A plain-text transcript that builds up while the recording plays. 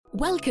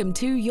Welcome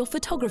to your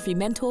Photography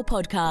Mentor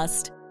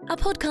podcast, a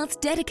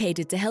podcast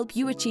dedicated to help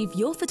you achieve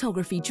your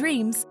photography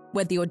dreams,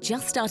 whether you're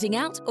just starting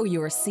out or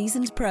you're a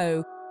seasoned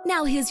pro.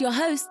 Now here's your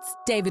hosts,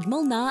 David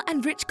Molnar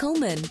and Rich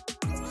Coleman.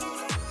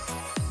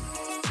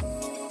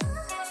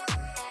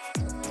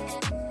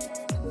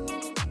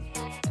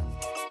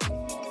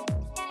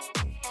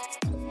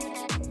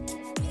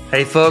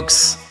 Hey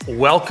folks,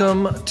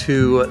 welcome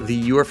to the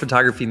Your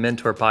Photography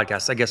Mentor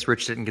podcast. I guess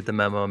Rich didn't get the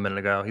memo a minute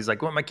ago. He's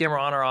like, "Want my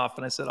camera on or off?"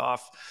 And I said,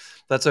 "Off."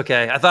 That's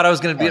okay. I thought I was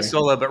going to be a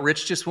solo, but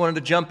Rich just wanted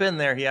to jump in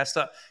there. He has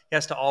to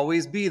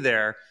always be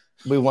there.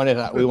 We wanted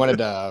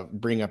to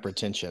bring up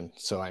retention,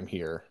 so I'm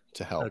here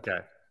to help. Okay,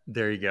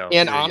 there you go.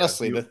 And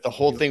honestly, the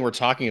whole thing we're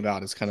talking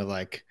about is kind of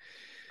like,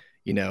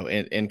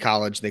 in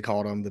college they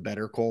called him the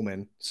better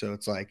Coleman. So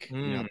it's like,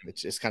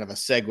 it's kind of a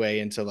segue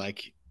into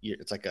like,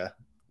 it's like a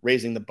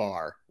raising the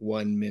bar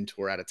one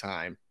mentor at a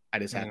time. I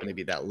just happen to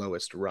be that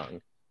lowest rung.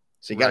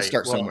 So you got to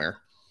start somewhere.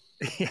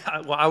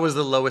 Yeah, well, I was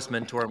the lowest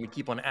mentor, and we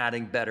keep on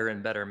adding better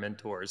and better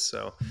mentors.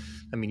 So,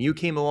 I mean, you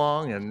came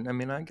along, and I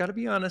mean, I got to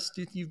be honest,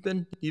 you've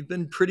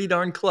been pretty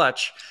darn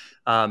clutch,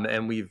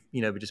 and we've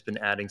just been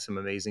adding some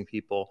amazing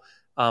people.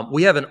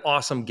 We have an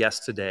awesome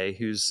guest today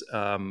who's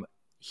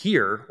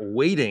here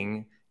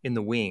waiting in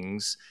the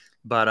wings,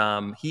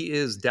 but he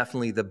is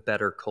definitely the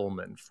better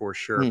Coleman for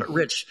sure. But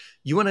Rich,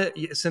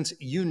 since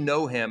you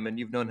know him and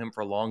you've known him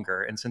for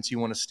longer, and since you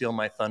want to steal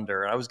my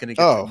thunder, I was going to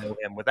get to know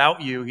him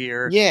without you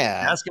here.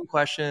 Yeah, ask him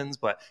questions,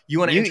 but you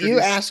want to you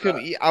ask him.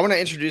 I want to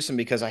introduce him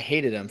because I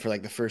hated him for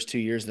like the first 2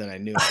 years that I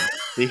knew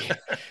him.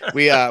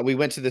 We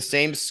went to the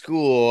same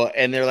school,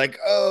 and they're like,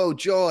 "Oh,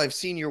 Joel, I've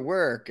seen your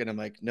work," and I'm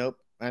like, "Nope,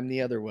 I'm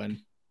the other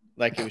one."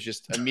 Like it was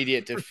just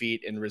immediate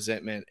defeat and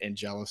resentment and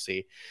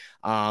jealousy.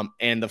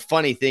 And the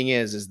funny thing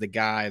is the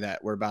guy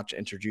that we're about to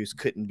introduce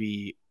couldn't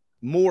be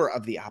more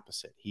of the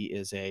opposite. He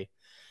is a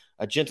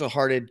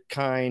gentle-hearted,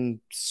 kind,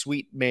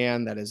 sweet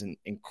man that is an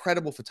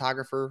incredible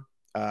photographer.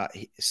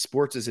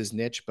 Sports is his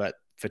niche, but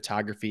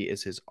photography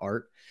is his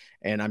art.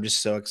 And I'm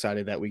just so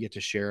excited that we get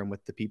to share him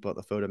with the people at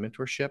the Photo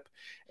Mentorship.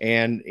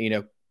 And,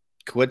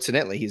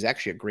 coincidentally, he's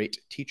actually a great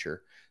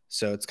teacher.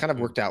 So it's kind of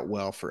worked out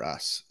well for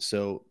us.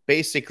 So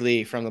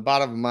basically, from the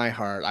bottom of my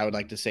heart, I would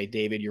like to say,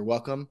 David, you're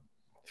welcome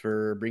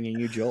for bringing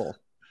you Joel.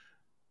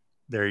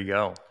 There you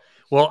go.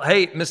 Well,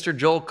 hey, Mr.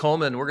 Joel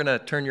Coleman, we're going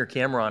to turn your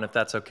camera on if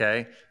that's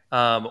okay.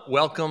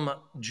 Welcome,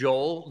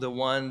 Joel, the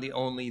one, the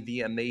only,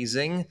 the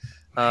amazing.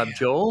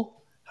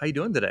 Joel, how you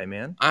doing today,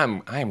 man?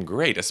 I'm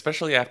great,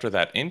 especially after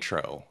that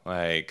intro.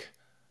 Like,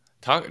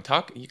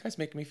 talk. You guys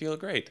make me feel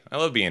great. I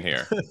love being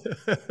here.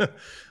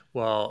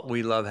 Well,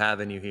 we love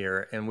having you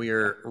here, and we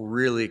are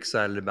really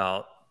excited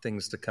about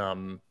things to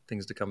come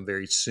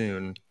very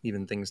soon,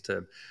 even things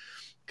to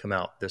come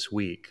out this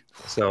week.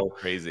 So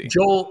crazy.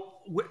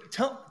 Joel,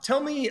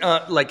 tell me,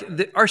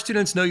 our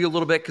students know you a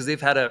little bit because they've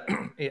had a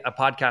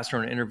podcast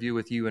or an interview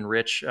with you and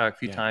Rich a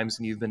few times,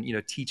 and you've been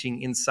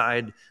teaching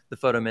inside the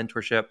Photo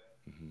Mentorship.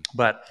 Mm-hmm.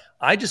 But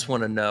I just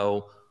want to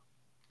know.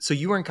 So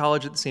you were in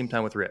college at the same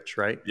time with Rich,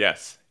 right?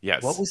 Yes.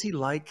 What was he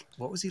like?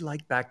 What was he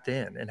like back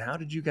then? And how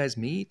did you guys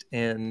meet?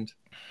 And,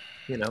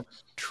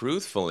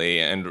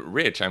 Truthfully, and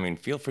Rich, I mean,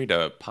 feel free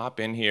to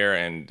pop in here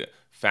and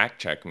fact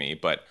check me,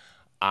 but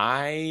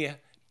I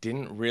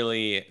didn't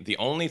really, the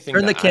only thing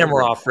Turn the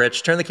camera off,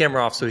 Rich. Turn the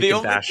camera off so he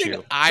can bash you. The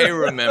only thing I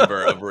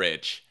remember of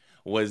Rich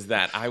was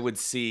that I would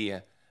see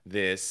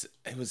this,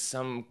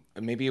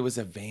 maybe it was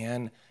a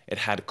van. It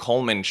had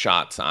Coleman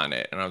shots on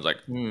it. And I was like,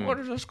 What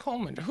is this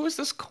Coleman? Who is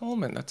this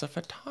Coleman? That's a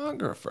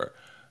photographer.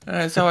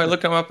 And so I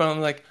look him up and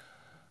I'm like,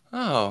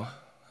 oh,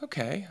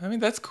 okay. I mean,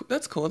 that's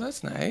cool.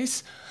 That's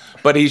nice.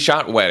 But he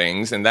shot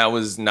weddings, and that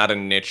was not a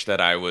niche that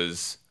I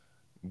was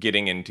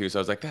getting into. So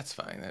I was like, that's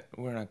fine.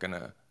 We're not going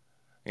to,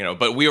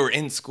 but we were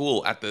in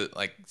school at the,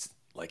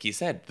 like he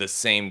said, the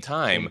same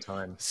time.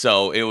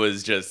 So it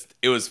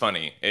was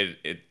funny.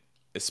 It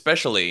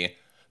especially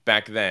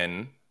back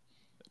then,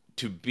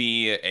 to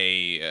be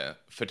a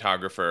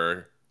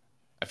photographer,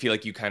 I feel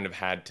like you kind of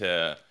had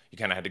to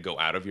go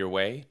out of your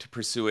way to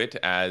pursue it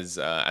as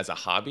a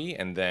hobby,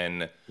 and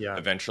then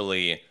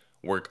eventually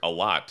work a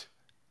lot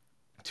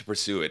to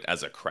pursue it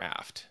as a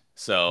craft.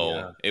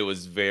 So it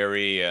was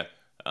very, it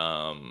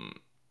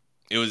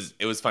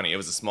was funny. It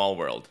was a small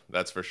world,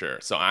 that's for sure.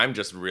 So I'm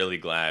just really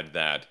glad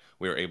that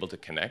we were able to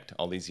connect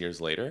all these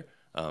years later.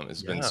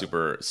 It's been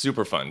super,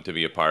 super fun to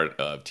be a part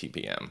of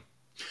TPM.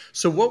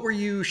 So what were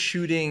you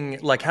shooting?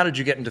 Like, how did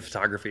you get into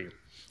photography?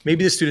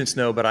 Maybe the students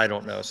know, but I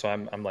don't know. So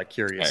I'm like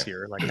curious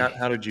here. Like,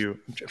 how did you?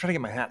 I'm trying to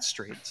get my hat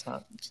straight. It's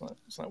not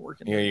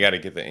working. Yeah, you got to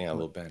get the a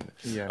little bend.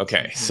 Yeah.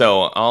 Okay,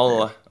 so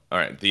all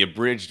right. The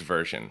abridged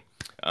version.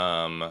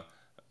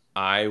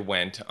 I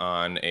went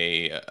on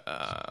a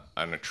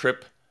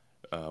trip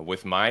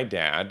with my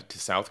dad to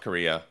South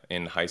Korea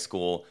in high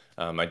school.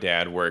 My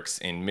dad works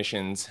in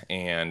missions,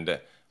 and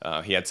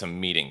he had some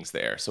meetings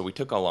there. So we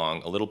took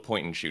along a little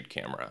point and shoot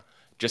camera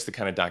just to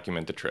kind of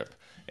document the trip.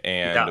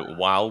 And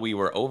while we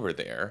were over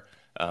there,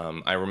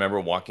 I remember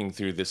walking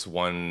through this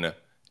one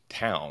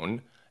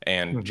town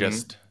and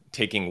just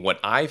taking what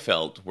I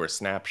felt were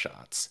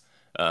snapshots.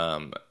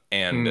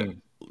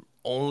 And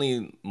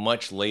only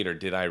much later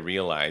did I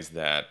realize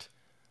that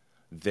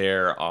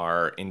there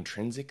are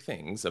intrinsic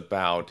things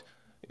about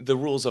the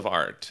rules of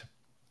art,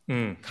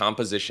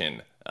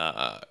 composition,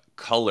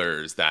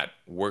 colors that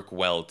work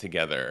well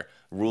together,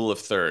 rule of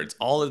thirds,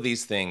 all of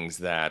these things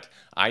that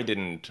I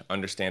didn't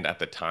understand at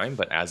the time,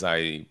 but as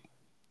I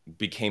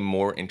became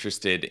more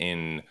interested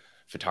in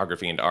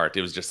photography and art,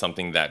 it was just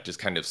something that just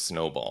kind of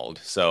snowballed.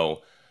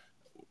 So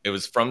it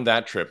was from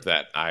that trip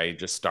that I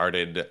just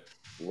started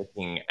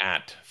looking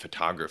at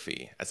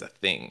photography as a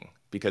thing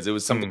because it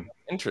was something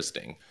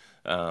interesting.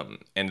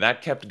 And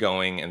that kept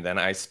going. And then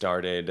I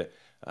started,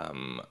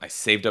 I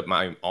saved up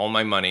all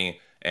my money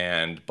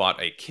and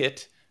bought a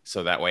kit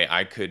so that way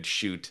I could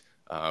shoot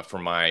for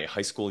my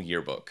high school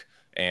yearbook.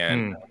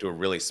 And I went to a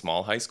really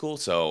small high school.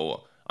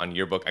 So on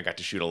yearbook, I got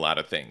to shoot a lot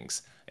of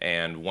things.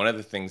 And one of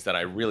the things that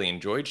I really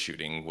enjoyed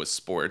shooting was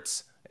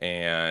sports.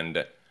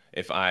 And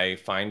if I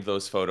find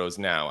those photos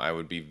now, I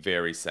would be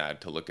very sad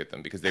to look at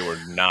them because they were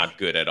not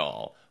good at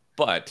all.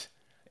 But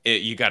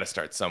you got to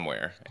start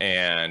somewhere.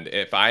 And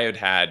if I had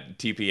had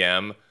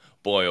TPM,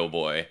 boy, oh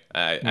boy,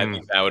 I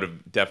think that would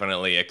have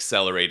definitely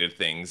accelerated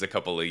things a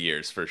couple of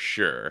years for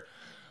sure.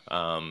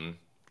 And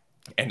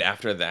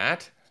after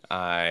that,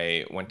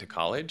 I went to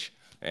college,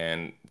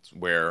 and it's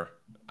where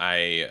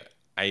I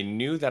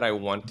knew that I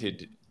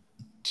wanted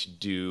to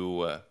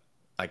do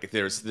like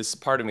there's this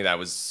part of me that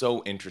was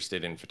so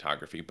interested in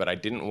photography, but I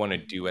didn't want to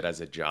do it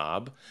as a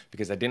job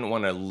because I didn't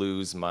want to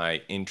lose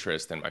my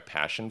interest and my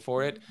passion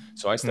for it.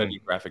 So I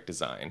studied graphic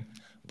design.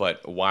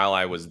 But while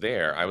I was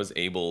there, I was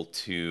able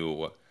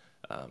to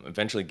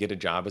eventually get a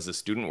job as a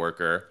student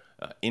worker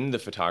in the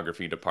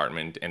photography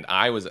department, and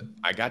I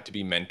got to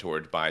be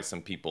mentored by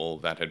some people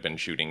that had been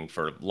shooting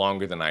for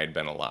longer than I had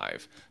been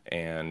alive.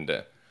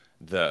 And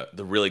the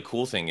really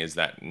cool thing is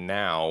that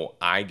now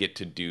I get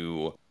to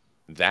do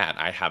that.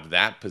 I have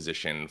that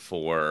position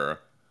for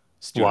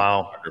student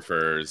Wow.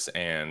 photographers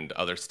and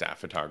other staff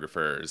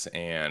photographers,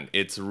 and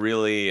it's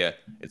really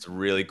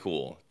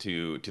cool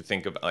to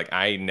think of. Like,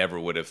 I never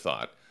would have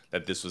thought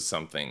that this was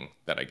something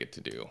that I get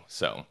to do.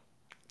 So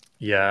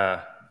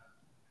Yeah.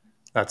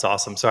 That's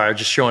awesome. Sorry, I was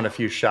just showing a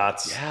few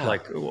shots, Yeah.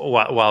 like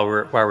while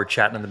we're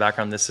chatting in the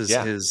background. This is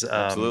Yeah, his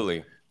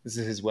absolutely. this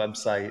is his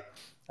website,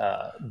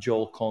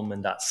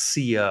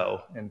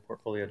 joelcoleman.co and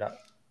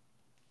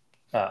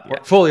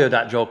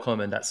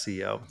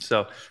portfolio.joelcoleman.co.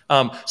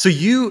 So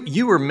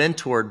you were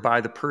mentored by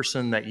the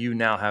person that you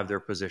now have their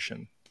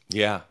position.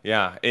 Yeah.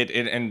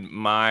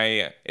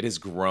 It has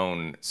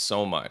grown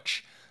so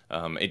much.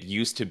 It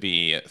used to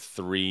be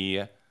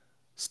 3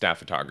 staff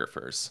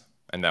photographers,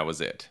 and that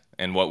was it.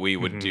 And what we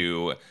would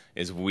do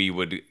is we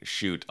would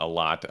shoot a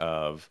lot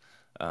of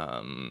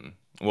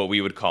what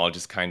we would call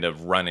just kind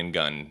of run and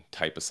gun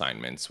type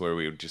assignments, where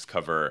we would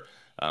cover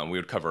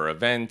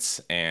events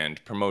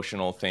and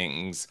promotional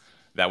things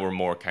that were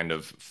more kind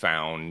of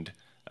found.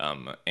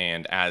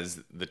 And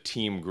as the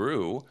team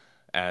grew,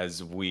 as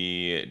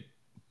the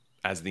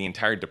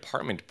entire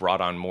department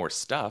brought on more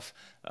stuff,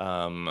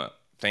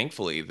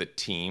 thankfully, the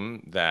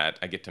team that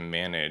I get to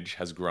manage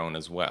has grown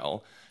as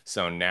well.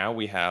 So now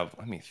we have,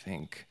 let me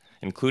think,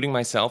 including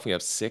myself, we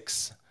have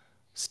 6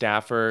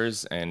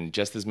 staffers and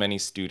just as many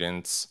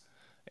students.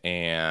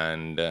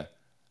 And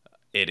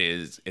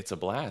it's a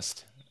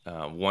blast.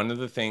 One of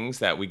the things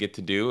that we get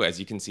to do, as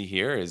you can see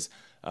here, is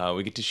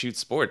we get to shoot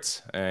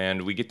sports.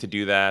 And we get to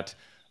do that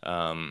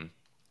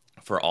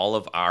for all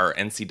of our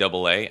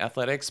NCAA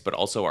athletics, but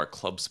also our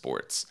club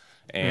sports.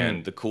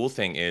 And the cool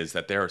thing is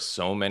that there are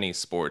so many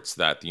sports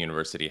that the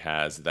university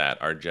has that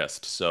are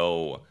just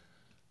so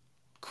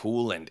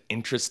cool and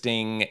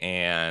interesting.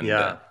 And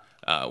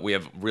we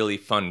have really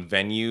fun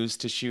venues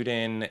to shoot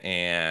in.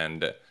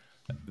 And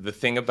the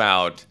thing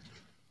about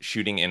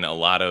shooting in a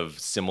lot of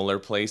similar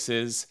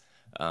places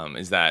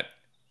is that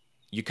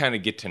you kind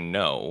of get to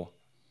know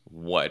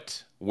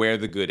where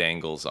the good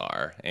angles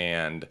are.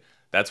 And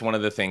that's one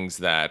of the things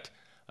that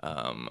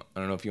I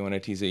don't know if you want to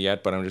tease it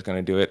yet, but I'm just going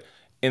to do it.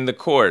 In the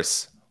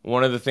course,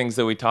 one of the things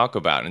that we talk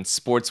about in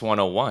Sports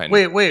 101.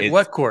 Wait,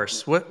 what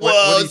course? What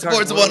are you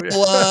talking Sports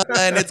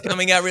 101. It's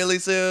coming out really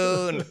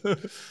soon.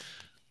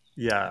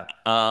 Yeah.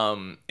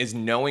 Is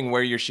knowing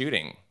where you're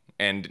shooting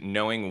and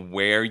knowing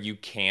where you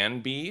can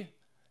be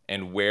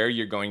and where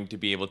you're going to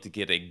be able to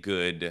get a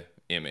good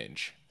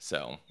image.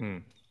 So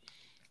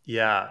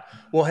Yeah.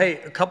 Well, hey,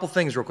 a couple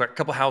things real quick, a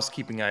couple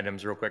housekeeping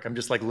items real quick. I'm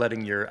just like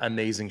letting your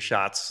amazing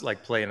shots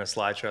like play in a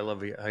slideshow. I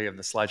love how you have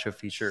the slideshow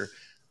feature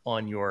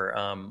on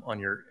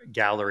your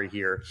gallery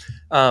here.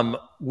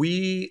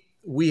 We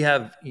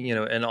have,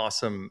 an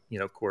awesome,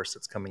 course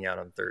that's coming out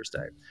on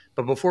Thursday.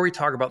 But before we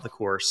talk about the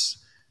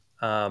course,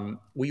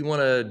 we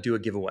want to do a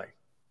giveaway.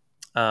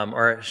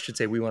 Or I should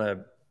say we want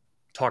to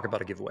talk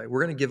about a giveaway.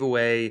 We're going to give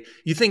away,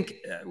 you think,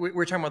 we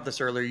were talking about this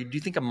earlier, do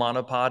you think a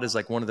monopod is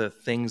like one of the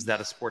things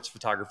that a sports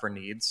photographer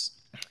needs?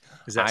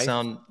 Would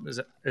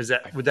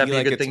that be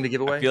a good thing to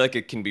give away? I feel like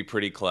it can be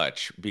pretty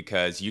clutch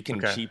because you can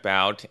cheap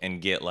out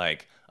and get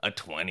like a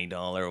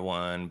 $20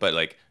 one, but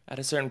like at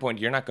a certain point,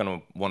 you're not going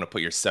to want to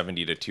put your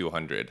 70 to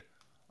 200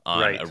 on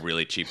a Right.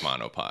 really cheap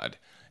monopod.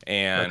 Okay.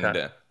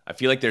 And I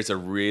feel like there's a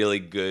really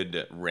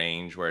good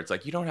range where it's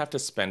like you don't have to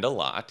spend a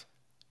lot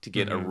to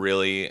get a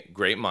really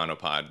great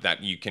monopod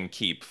that you can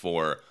keep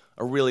for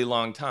a really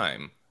long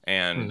time.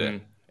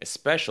 And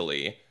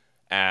especially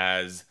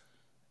as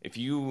if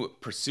you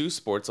pursue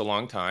sports a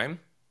long time,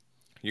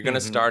 you're going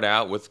to start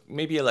out with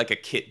maybe like a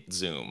kit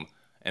zoom.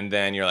 And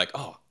then you're like,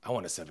 oh, I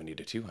want a 70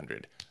 to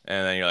 200.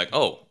 And then you're like,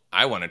 oh,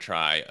 I want to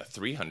try a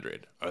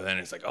 300. Or then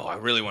it's like, oh, I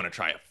really want to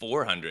try a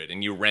 400.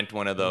 And you rent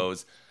one of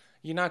those.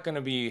 You're not going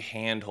to be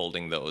hand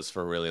holding those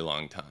for a really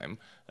long time.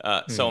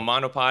 So a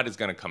monopod is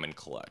going to come in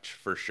clutch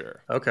for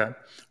sure. Okay.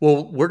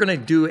 Well, we're going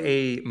to do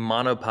a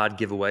monopod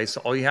giveaway.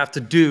 So all you have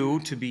to do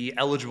to be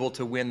eligible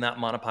to win that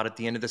monopod at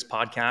the end of this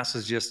podcast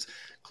is just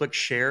click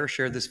share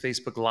this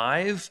Facebook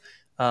Live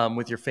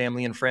with your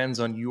family and friends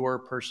on your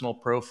personal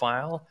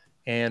profile.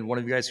 And one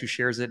of you guys who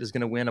shares it is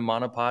going to win a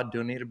monopod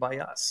donated by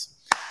us.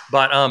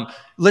 But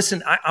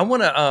listen, I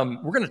want to.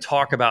 We're going to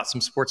talk about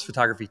some sports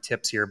photography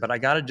tips here, but I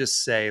got to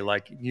just say,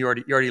 like you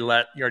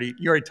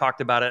already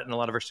talked about it, and a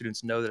lot of our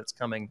students know that it's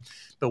coming.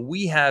 But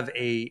we have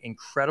a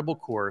incredible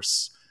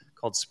course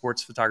called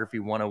Sports Photography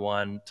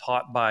 101,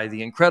 taught by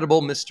the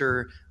incredible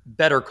Mr.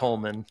 Better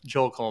Coleman,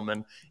 Joel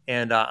Coleman,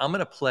 and I'm going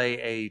to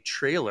play a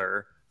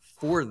trailer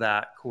for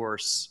that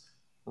course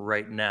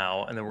right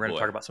now, and then we're going to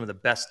talk about some of the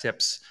best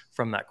tips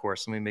from that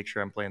course. Let me make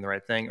sure I'm playing the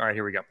right thing. All right,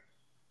 here we go.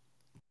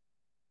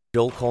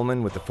 Joel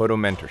Coleman with the Photo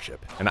Mentorship,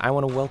 and I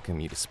want to welcome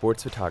you to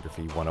Sports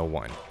Photography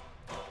 101.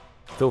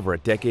 With over a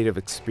decade of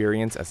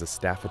experience as a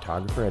staff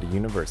photographer at a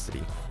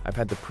university, I've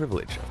had the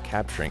privilege of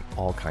capturing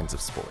all kinds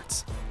of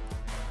sports.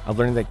 I've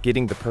learned that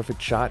getting the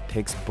perfect shot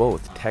takes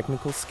both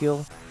technical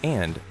skill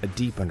and a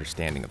deep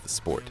understanding of the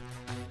sport.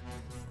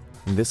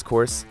 In this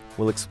course,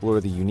 we'll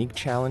explore the unique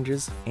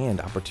challenges and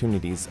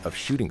opportunities of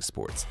shooting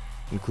sports,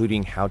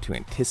 including how to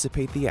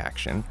anticipate the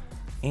action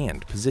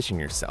and position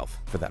yourself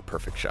for that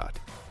perfect shot.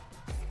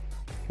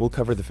 We'll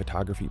cover the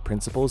photography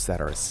principles that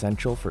are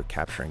essential for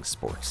capturing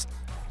sports,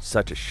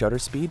 such as shutter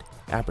speed,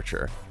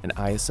 aperture, and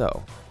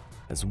ISO,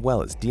 as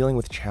well as dealing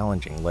with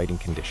challenging lighting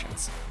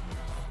conditions.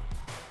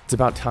 It's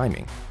about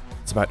timing.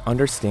 It's about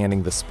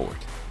understanding the sport.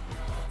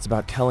 It's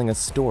about telling a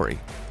story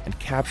and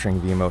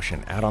capturing the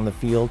emotion out on the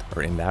field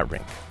or in that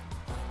rink.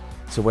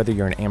 So whether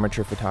you're an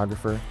amateur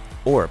photographer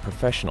or a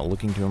professional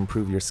looking to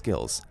improve your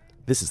skills,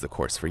 this is the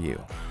course for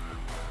you.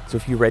 So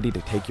if you're ready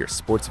to take your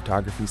sports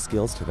photography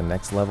skills to the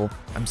next level,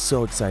 I'm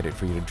so excited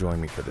for you to join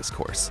me for this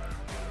course.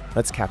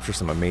 Let's capture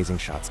some amazing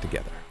shots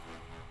together.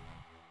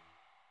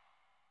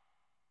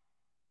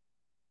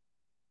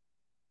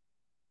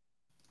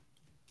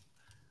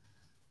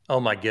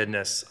 Oh my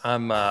goodness.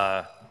 I'm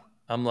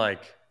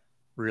like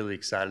really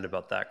excited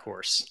about that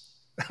course.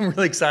 I'm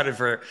really excited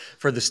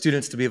for the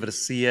students to be able to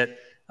see it.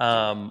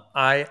 I've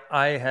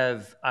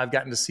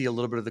gotten to see a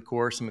little bit of the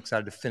course. I'm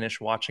excited to finish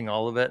watching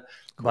all of it,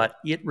 but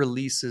it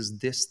releases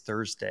this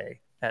Thursday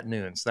at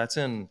noon. So that's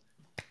in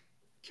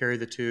carry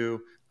the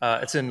two.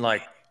 It's in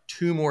like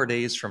 2 more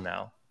days from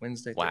now,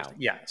 Wednesday, Wow. Thursday.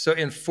 Yeah. So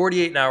in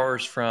 48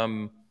 hours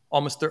from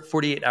almost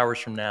 48 hours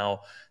from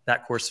now,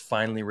 that course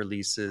finally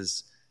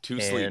releases.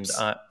 Two sleeps.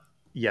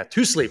 Yeah,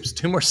 2 sleeps,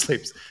 2 more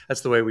sleeps.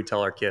 That's the way we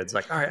tell our kids.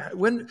 Like, all right,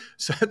 when?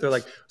 So they're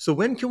like, so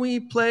when can we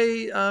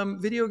play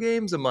video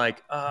games? I'm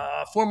like,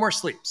 4 more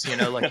sleeps. You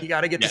know, like you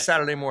got to get to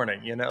Saturday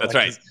morning. You know, That's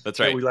like, right. That's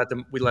right. We let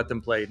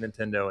them play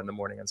Nintendo in the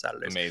morning on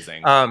Saturdays.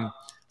 Amazing.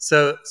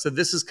 So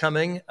this is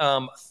coming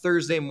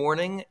Thursday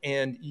morning,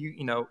 and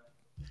you know,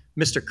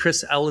 Mr.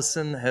 Chris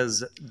Ellison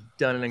has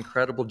done an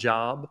incredible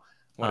job.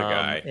 What a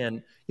guy.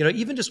 And you know,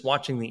 even just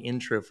watching the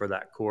intro for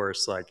that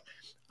course, like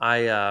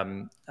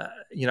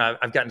you know,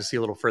 I've gotten to see a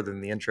little further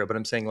than the intro, but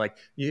I'm saying like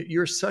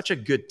you're such a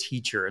good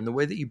teacher, and the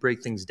way that you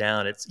break things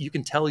down, you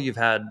can tell you've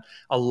had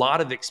a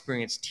lot of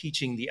experience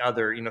teaching the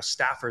other, you know,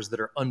 staffers that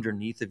are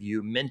underneath of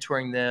you,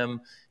 mentoring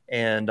them,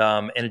 and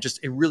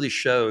it really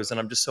shows. And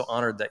I'm just so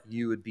honored that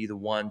you would be the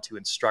one to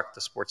instruct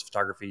the sports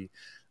photography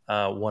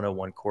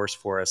 101 course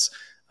for us.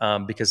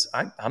 Because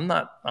I'm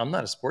not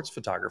a sports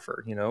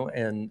photographer, you know,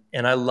 and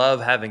I love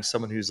having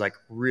someone who's like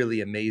really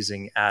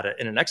amazing at it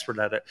and an expert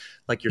at it,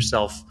 like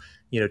yourself,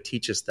 you know,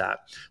 teach us that.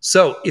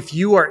 So if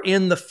you are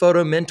in the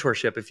photo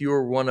mentorship, if you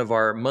are one of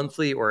our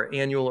monthly or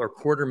annual or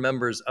quarter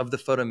members of the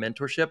photo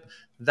mentorship,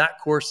 that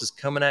course is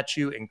coming at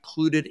you,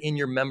 included in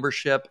your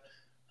membership,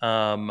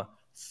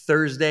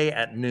 Thursday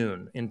at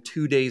noon, in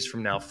 2 days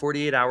from now,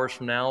 48 hours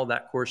from now.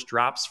 That course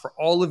drops for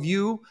all of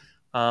you.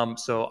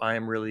 So I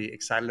am really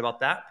excited about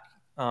that.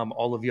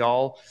 All of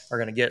y'all are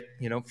going to get,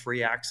 you know,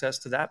 free access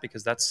to that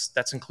because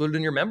that's included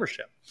in your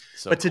membership.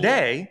 But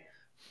today,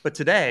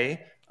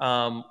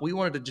 we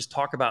wanted to just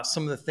talk about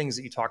some of the things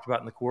that you talked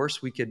about in the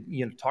course. We could,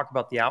 you know, talk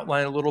about the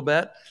outline a little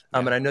bit.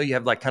 And I know you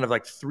have like kind of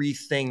like 3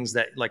 things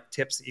that like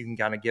tips that you can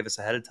kind of give us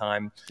ahead of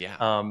time.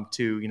 To,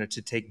 you know,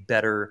 to take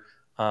better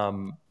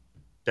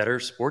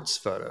sports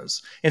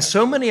photos. And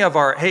so many of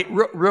our, hey,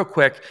 real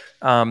quick,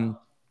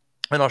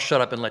 and I'll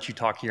shut up and let you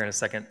talk here in a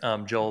second,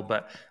 Joel.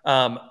 But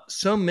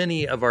so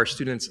many of our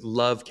students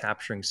love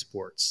capturing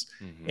sports,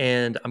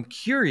 and I'm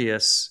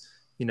curious,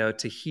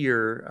 to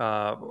hear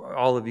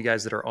all of you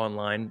guys that are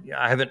online.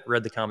 I haven't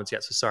read the comments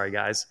yet, so sorry,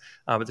 guys.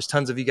 But there's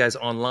tons of you guys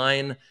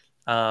online.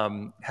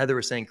 Heather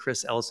was saying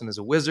Chris Ellison is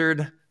a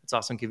wizard. It's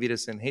awesome. Kavita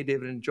saying, "Hey,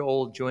 David and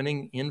Joel,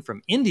 joining in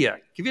from India."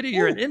 Kavita,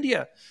 you're in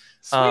India.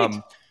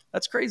 Sweet.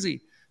 That's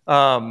crazy.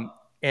 And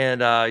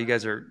you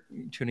guys are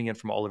tuning in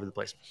from all over the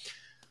place.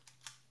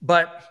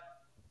 But,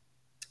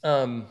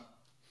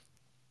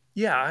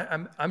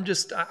 yeah,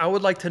 I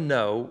would like to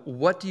know,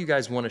 what do you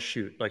guys want to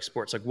shoot? Like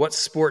sports, like what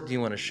sport do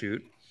you want to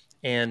shoot?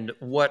 And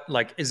what,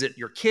 like, is it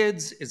your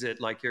kids? Is it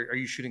like, are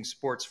you shooting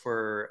sports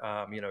for,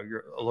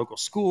 your a local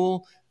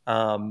school?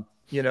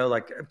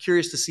 Like, I'm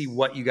curious to see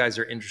what you guys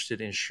are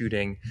interested in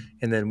shooting,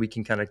 and then we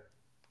can kind of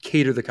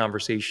cater the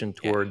conversation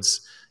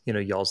towards,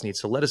 y'all's needs.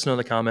 So let us know in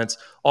the comments.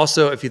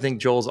 Also, if you think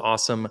Joel's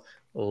awesome,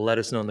 let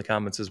us know in the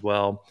comments as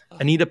well.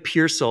 Anita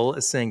Pearsall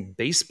is saying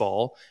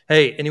baseball.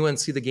 Hey, anyone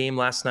see the game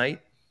last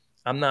night?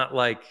 I'm not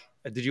like,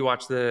 did you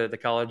watch the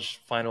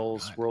college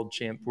finals, World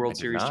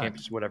Series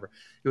championship, whatever?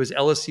 It was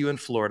LSU in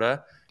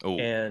Florida. Oh.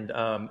 And,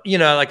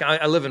 like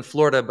I live in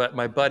Florida, but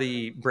my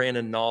buddy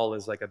Brandon Knoll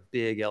is like a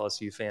big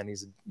LSU fan.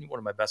 He's one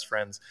of my best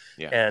friends.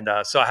 Yeah. And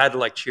so I had to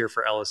like cheer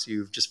for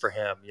LSU just for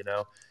him,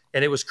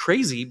 and it was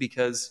crazy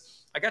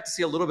because I got to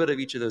see a little bit of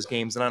each of those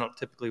games, and I don't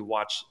typically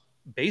watch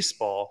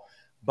baseball,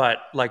 but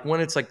like when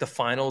it's like the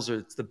finals or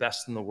it's the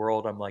best in the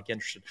world, I'm like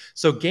interested.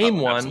 So game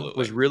one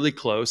was really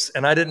close,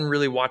 and I didn't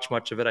really watch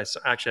much of it.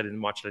 I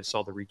didn't watch it. I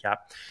saw the recap,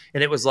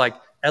 and it was like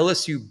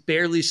LSU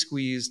barely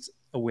squeezed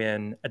a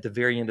win at the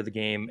very end of the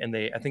game, and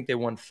I think they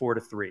won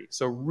 4-3.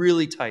 So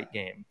really tight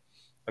game.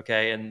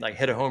 Okay. And like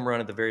hit a home run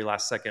at the very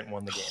last second,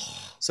 won the game.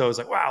 So it was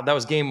like, wow, that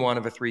was game one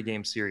of a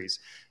 3-game series.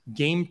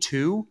 Game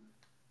two,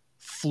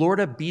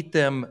 Florida beat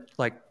them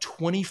like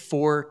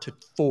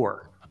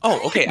 24-4.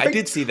 Oh, okay. I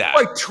did see that.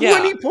 Like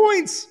 20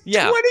 points.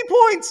 Yeah. 20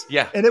 points.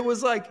 Yeah. And it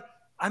was like,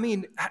 I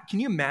mean, can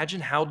you imagine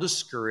how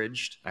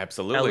discouraged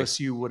Absolutely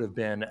LSU would have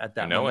been at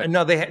that I know moment? it. And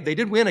now they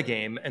did win a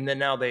game, and then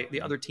now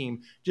the other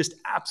team just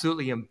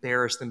absolutely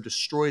embarrassed them,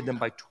 destroyed them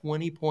by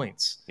 20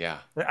 points. Yeah.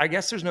 I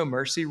guess there's no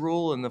mercy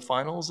rule in the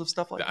finals of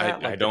stuff like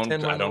that. I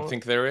don't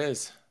think there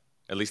is.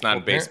 At least not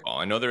in baseball.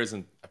 I know there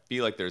isn't. I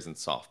feel like there isn't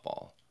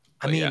softball.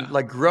 I mean,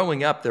 like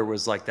growing up, there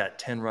was like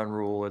that 10-run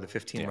rule or the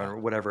 15-run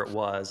rule, whatever it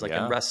was. Like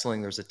in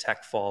wrestling, there's a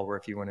tech fall where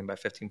if you went in by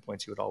 15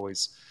 points, you would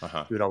always,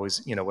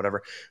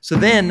 whatever. So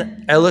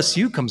then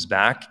LSU comes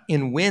back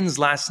and wins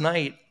last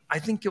night. I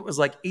think it was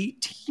like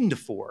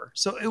 18-4.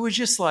 So it was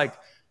just like,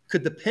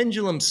 could the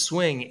pendulum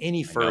swing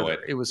any further?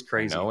 It was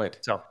crazy. I know it.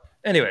 So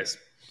anyways.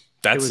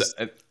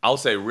 I'll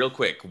say real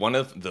quick, one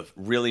of the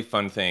really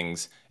fun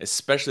things,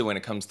 especially when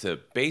it comes to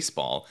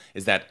baseball,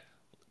 is that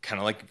kind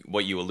of like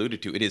what you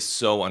alluded to, it is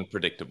so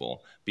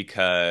unpredictable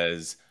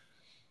because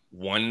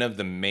one of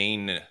the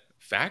main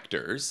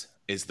factors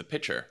is the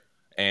pitcher.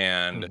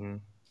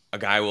 And a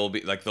guy will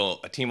be like,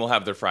 a team will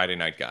have their Friday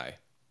night guy,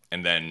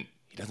 and then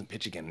he doesn't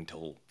pitch again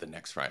until the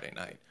next Friday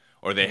night.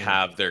 Or they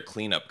have their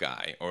cleanup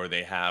guy, or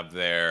they have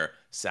their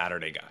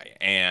Saturday guy.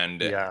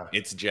 And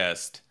it's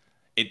just,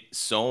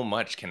 so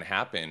much can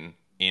happen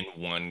in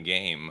one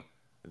game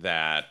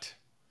that,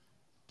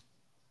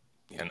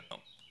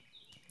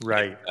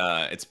 Right.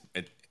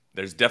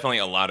 There's definitely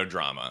a lot of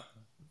drama,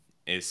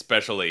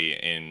 especially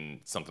in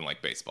something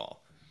like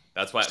baseball.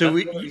 That's why. So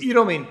you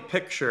don't mean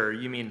picture,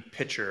 you mean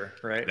pitcher,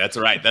 right? That's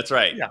right.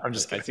 Yeah, I'm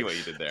just kidding. I see what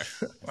you did there.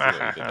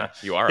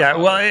 You are. Yeah.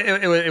 Well,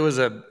 it was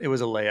a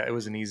layup. It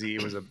was an easy.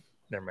 It was a.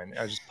 Never mind.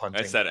 I was just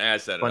punting. I set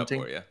it up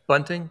for you.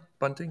 Bunting,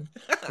 punt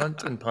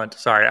and punt.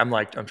 Sorry, I'm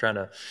trying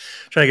to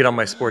get on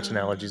my sports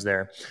analogies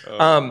there.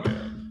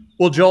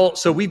 Well, Joel,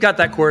 so we've got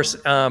that course.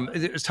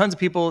 There's tons of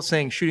people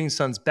saying shooting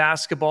Suns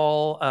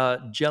basketball.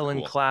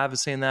 Jelen Clav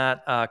is saying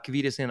that.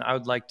 Kavita is saying, I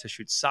would like to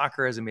shoot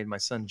soccer as I made my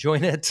son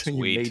join it.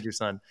 You made your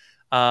son.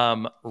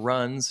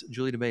 Runs.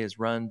 Julie DeBay is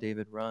run.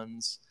 David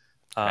runs.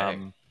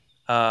 It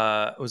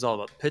was all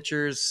about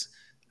pitchers.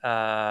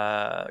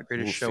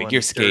 Greatest show figure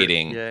on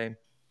skating. Yay.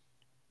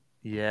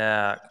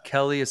 Yeah.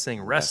 Kelly is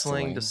saying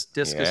wrestling.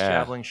 Discus,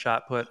 javelin,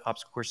 shot put,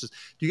 obstacle courses.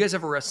 Do you guys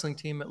have a wrestling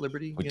team at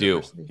Liberty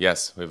University? Do.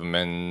 Yes. We have a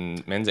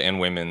men's and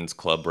women's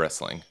club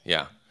wrestling.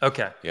 Yeah.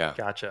 Okay. Yeah.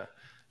 Gotcha.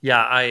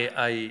 Yeah.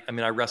 I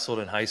mean, I wrestled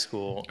in high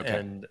school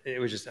and it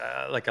was just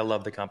I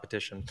love the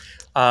competition.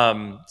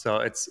 So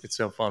it's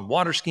so fun.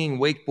 Water skiing,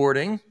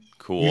 wakeboarding.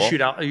 Cool. You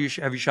shoot out.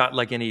 Have you shot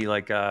like any I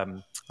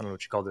don't know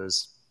what you call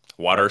those.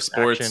 Water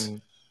sports.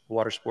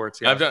 Water sports.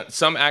 Yeah. I've done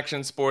some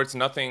action sports,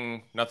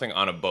 nothing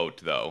on a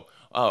boat though.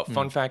 Oh,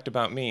 fun fact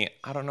about me,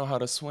 I don't know how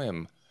to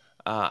swim.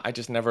 I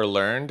just never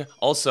learned.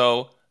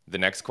 Also, the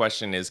next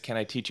question is, can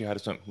I teach you how to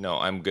swim? No,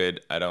 I'm good.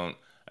 I don't,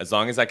 as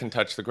long as I can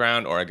touch the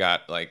ground or I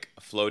got like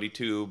a floaty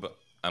tube,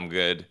 I'm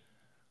good.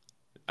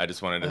 I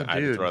just wanted to, I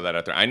had to throw that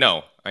out there. I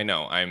know.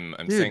 I'm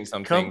dude, saying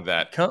something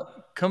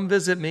come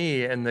visit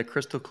me in the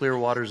crystal clear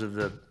waters of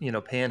the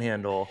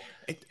Panhandle,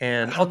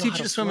 and I'll teach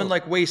you to swim in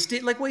like waist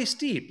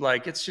deep.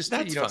 Like it's just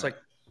That's fun. it's like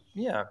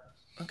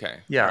Okay.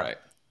 Yeah.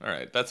 All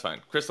right. That's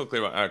fine. Crystal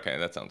clear. Okay,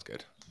 that sounds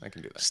good. I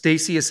can do that.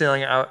 Stacy is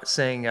saying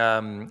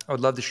I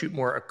would love to shoot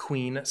more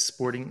equine,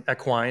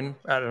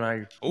 I don't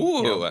know,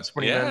 Ooh,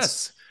 sporting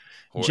events. yes.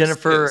 Horses.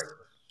 Jennifer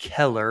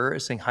Keller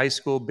is saying high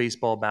school,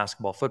 baseball,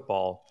 basketball,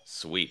 football.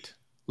 Sweet.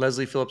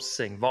 Leslie Phillips is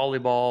saying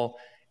volleyball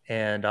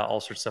and all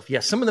sorts of stuff. Yeah,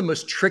 some of the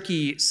most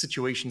tricky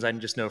situations I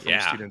just know from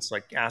students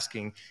like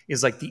asking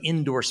is like the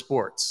indoor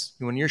sports.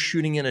 When you're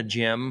shooting in a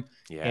gym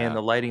and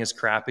the lighting is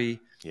crappy,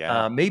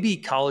 maybe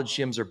college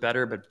gyms are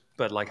better,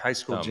 but like high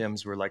school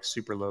gyms were like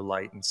super low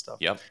light and stuff.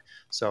 Yep.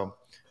 So,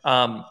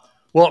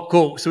 well,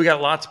 cool. So we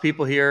got lots of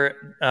people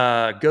here.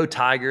 Go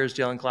Tigers,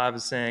 Jalen Clav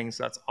is saying.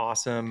 So that's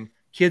awesome.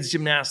 Kids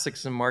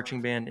gymnastics and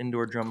marching band,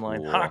 indoor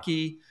drumline,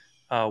 hockey,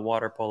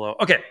 water polo.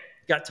 Okay,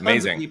 got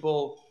tons of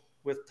people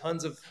with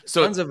tons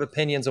of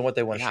opinions on what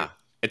they want to shoot.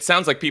 It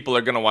sounds like people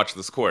are going to watch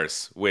this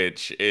course,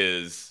 which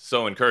is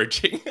so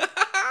encouraging.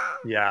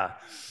 Yeah,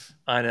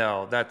 I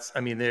know.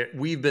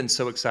 We've been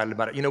so excited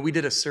about it. We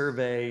did a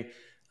survey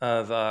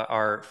of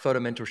our photo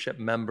mentorship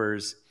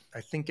members, I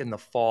think in the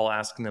fall,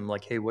 asking them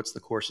like, hey, what's the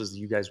courses that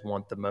you guys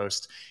want the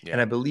most? Yeah.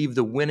 And I believe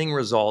the winning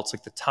results,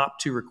 like the top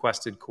 2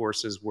 requested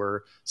courses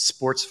were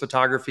sports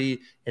photography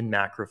and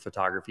macro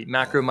photography.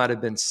 Macro might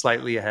have been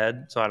slightly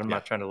ahead. So I'm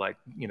not trying to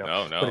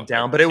put it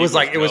down, but it was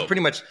like, it was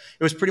pretty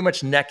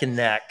much neck and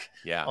neck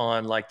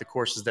on like the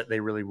courses that they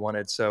really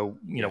wanted. So,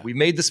 we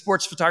made the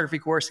sports photography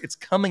course. It's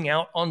coming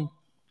out on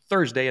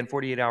Thursday in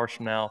 48 hours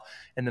from now.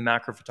 And the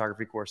macro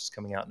photography course is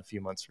coming out in a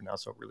few months from now.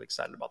 So we're really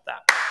excited about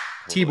that.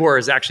 Totally. Tibor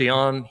is actually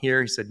on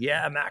here. He said,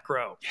 yeah,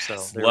 macro. Yes,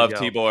 so love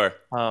Tibor.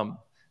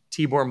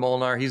 Tibor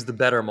Molnar. He's the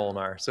better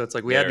Molnar. So it's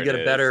like we had to get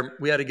a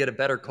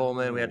better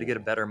Coleman. We had to get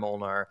a better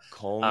Molnar.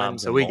 Coleman.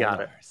 So we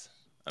got it.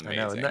 Amazing.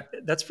 I know.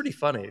 That's pretty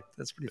funny.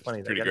 That's pretty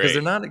funny. Because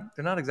they're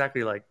not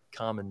exactly like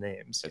common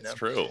names. It's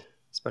true.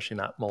 Especially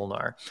not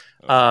Molnar.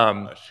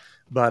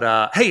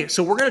 But hey,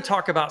 so we're going to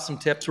talk about some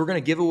tips. We're going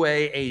to give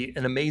away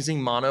an amazing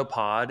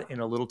monopod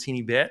in a little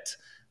teeny bit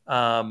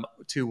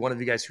to one of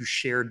you guys who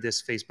shared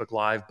this Facebook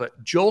Live.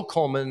 But Joel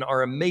Coleman,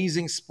 our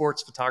amazing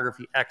sports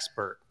photography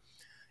expert,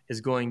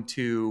 is going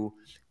to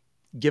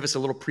give us a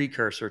little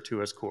precursor to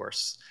his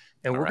course.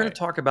 And we're going to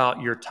talk about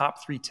your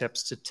top 3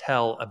 tips to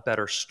tell a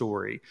better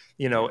story.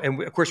 And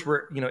of course,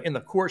 we're, in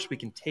the course, we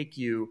can take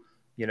you,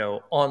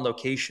 on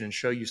location and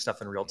show you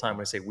stuff in real time.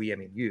 When I say we, I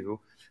mean you.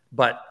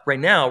 But right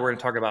now, we're going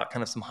to talk about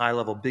kind of some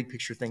high-level, big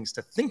picture things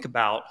to think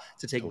about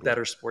to take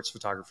better sports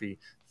photography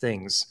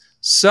things.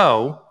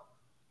 So,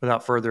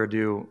 without further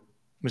ado,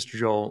 Mr.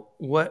 Joel,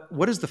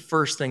 what is the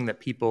first thing that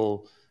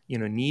people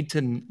need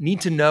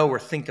to know or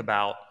think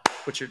about?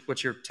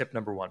 What's your tip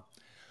number 1?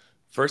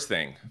 First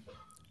thing,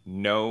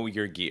 know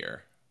your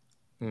gear.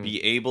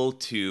 Be able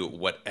to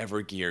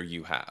whatever gear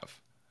you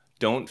have.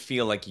 Don't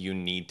feel like you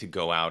need to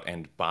go out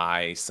and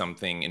buy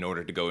something in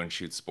order to go and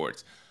shoot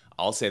sports.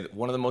 I'll say that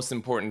one of the most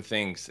important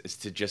things is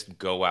to just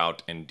go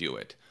out and do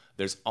it.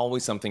 There's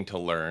always something to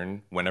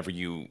learn whenever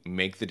you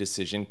make the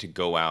decision to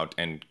go out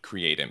and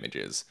create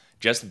images.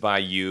 Just by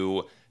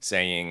you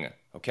saying,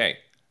 okay,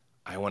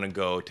 I want to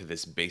go to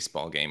this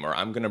baseball game, or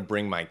I'm going to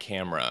bring my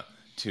camera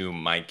to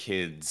my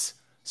kid's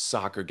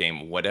soccer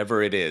game,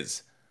 whatever it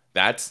is,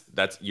 that's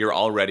you're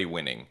already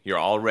winning. You're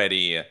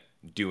already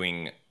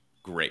doing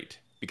great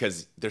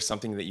because there's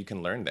something that you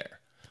can learn there.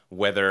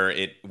 Whether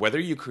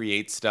you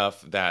create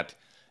stuff that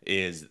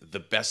is the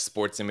best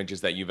sports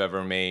images that you've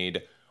ever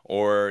made,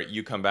 or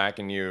you come back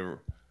and you're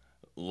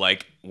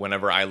like,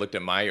 whenever I looked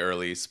at my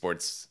early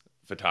sports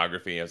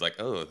photography, I was like,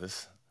 oh,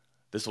 this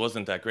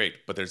wasn't that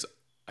great, but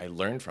I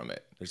learned from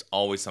it. There's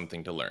always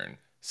something to learn.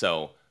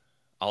 So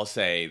I'll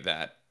say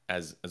that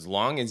as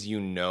long as you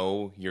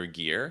know your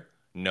gear,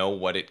 know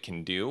what it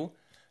can do,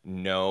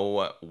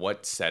 know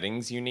what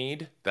settings you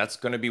need, that's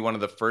going to be one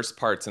of the first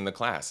parts in the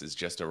class, is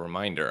just a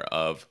reminder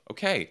of,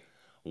 okay,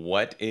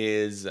 what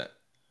is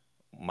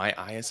my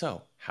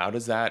ISO? How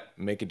does that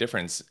make a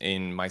difference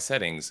in my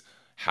settings?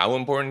 How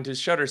important is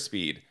shutter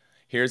speed?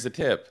 Here's a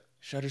tip.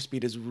 Shutter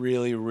speed is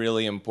really,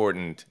 really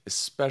important,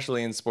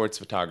 especially in sports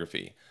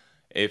photography.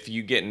 If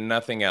you get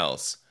nothing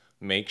else,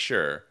 make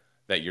sure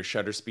that your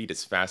shutter speed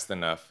is fast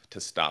enough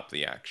to stop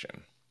the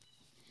action.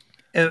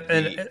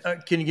 And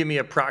can you give me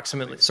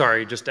approximately?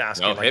 Sorry, just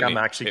asking. I'm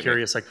actually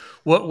curious. Like,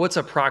 what's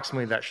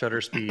approximately that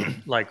shutter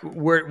speed? Like,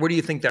 where do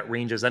you think that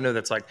range is? I know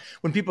that's like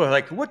when people are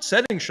like, "What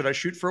settings should I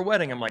shoot for a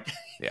wedding?" I'm like,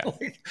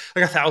 like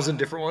 1,000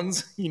 different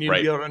ones. You need to be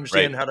able to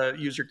understand how to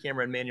use your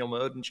camera in manual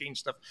mode and change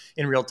stuff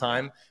in real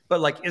time.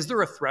 But like, is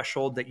there a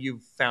threshold that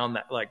you've found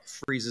that like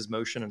freezes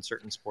motion in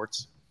certain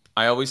sports?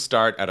 I always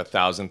start at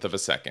 1,000th of a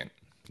second.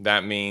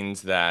 That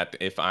means that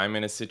if I'm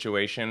in a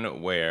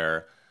situation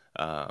where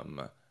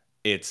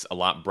it's a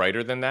lot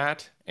brighter than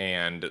that,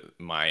 and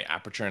my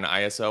aperture and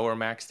ISO are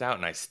maxed out,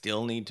 and I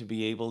still need to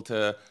be able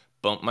to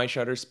bump my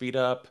shutter speed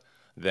up,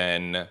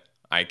 then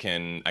I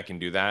can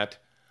do that.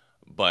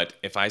 But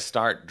if I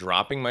start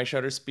dropping my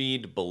shutter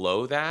speed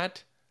below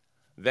that,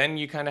 then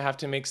you kind of have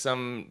to make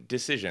some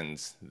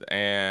decisions,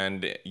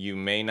 and you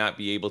may not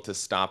be able to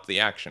stop the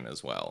action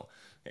as well.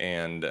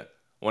 And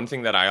one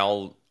thing that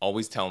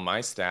always tell my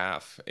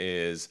staff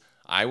is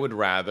I would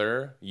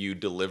rather you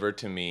deliver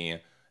to me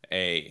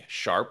a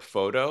sharp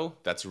photo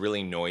that's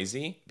really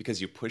noisy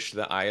because you push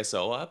the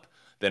ISO up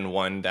than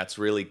one that's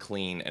really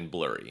clean and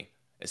blurry,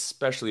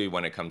 especially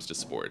when it comes to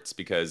sports,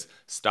 because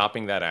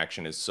stopping that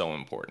action is so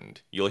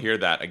important. You'll hear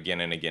that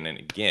again and again and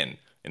again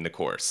in the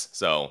course.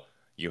 So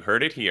you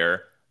heard it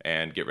here,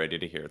 and get ready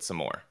to hear it some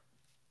more.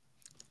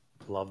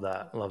 Love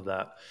that. Love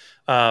that.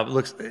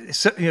 Looks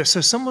so, so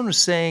someone was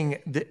saying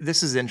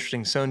this is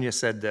interesting. Sonia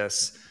said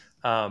this.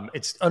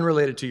 It's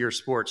unrelated to your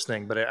sports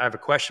thing, but I have a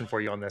question for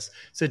you on this.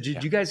 So,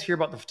 did you guys hear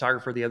about the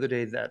photographer the other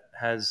day that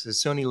has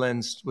his Sony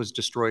lens was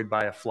destroyed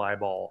by a fly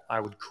ball? I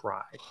would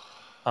cry.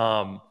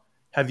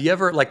 Have you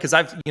ever because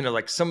I've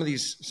like some of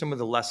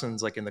the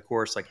lessons like in the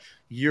course, like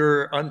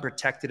you're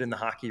unprotected in the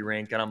hockey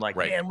rink, and I'm like,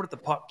 Right. man, what if the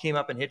puck came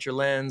up and hit your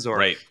lens, or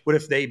Right. what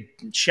if they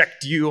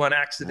checked you on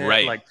accident?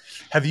 Right. Like,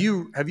 have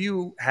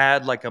you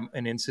had like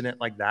an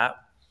incident like that?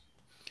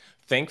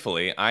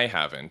 Thankfully, I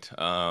haven't.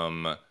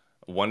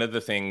 One of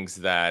the things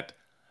that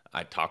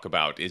I talk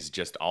about is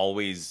just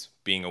always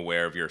being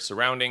aware of your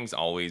surroundings,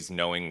 always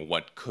knowing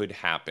what could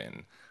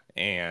happen,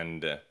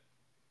 and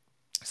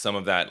some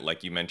of that,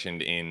 like you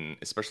mentioned,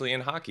 especially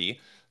in hockey,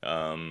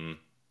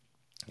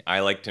 I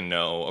like to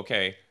know,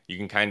 okay,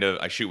 you can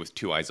I shoot with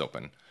two eyes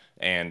open,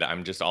 and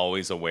I'm just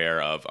always aware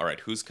of, all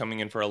right, who's coming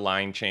in for a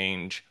line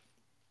change?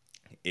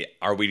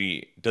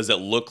 Does it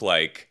look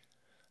like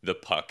the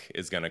puck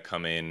is going to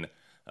come in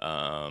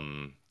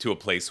to a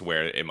place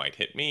where it might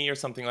hit me or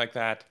something like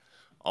that?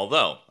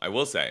 Although, I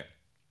will say,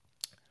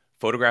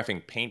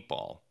 photographing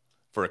paintball,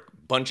 for a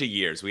bunch of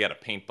years, we had a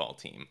paintball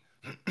team.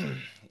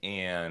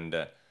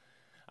 And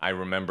I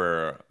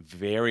remember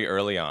very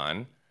early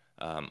on,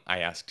 I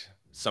asked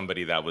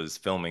somebody that was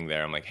filming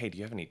there, I'm like, hey, do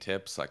you have any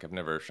tips? Like, I've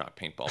never shot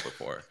paintball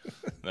before.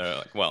 They're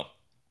like, well,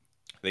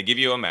 they give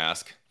you a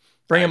mask.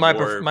 Bring a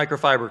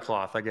microfiber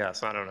cloth, I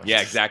guess. I don't know.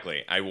 Yeah,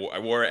 exactly. I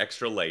wore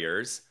extra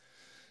layers.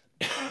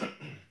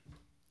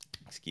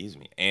 Excuse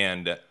me.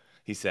 And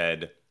he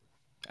said,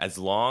 as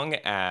long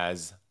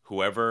as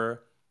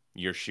whoever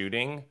you're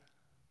shooting,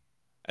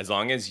 as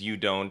long as you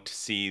don't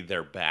see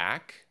their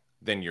back,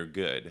 then you're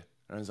good.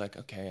 And I was like,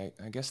 okay,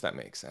 I guess that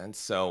makes sense.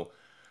 So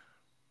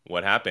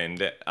what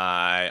happened,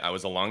 I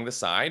was along the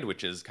side,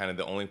 which is kind of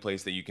the only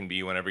place that you can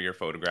be whenever you're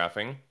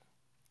photographing.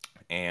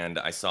 And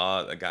I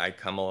saw a guy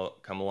come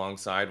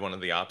alongside one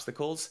of the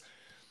obstacles.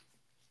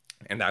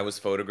 And I was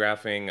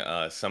photographing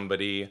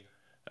somebody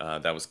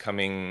that was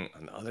coming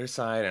on the other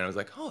side. And I was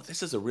like, oh,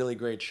 this is a really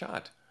great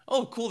shot.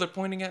 Oh, cool, they're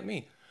pointing at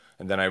me.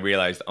 And then I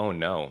realized, oh,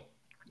 no.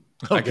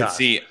 I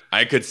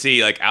could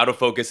see like out of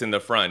focus in the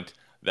front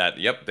that,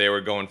 yep, they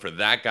were going for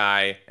that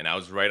guy. And I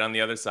was right on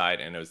the other side.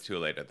 And it was too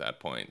late at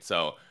that point.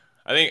 So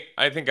I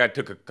think I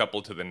took a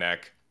couple to the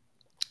neck.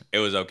 It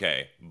was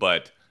okay.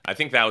 But I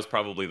think that was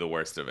probably the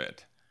worst of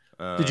it.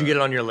 Did you get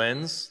it on your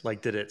lens?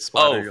 Like, did it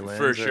splatter your lens?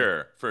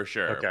 For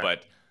sure. Okay.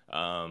 But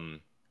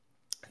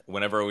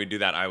whenever we do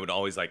that, I would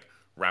always like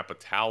wrap a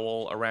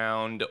towel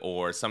around,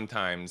 or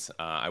sometimes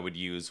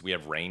we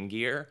have rain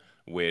gear,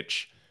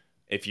 which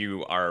if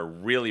you are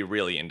really,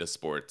 really into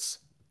sports,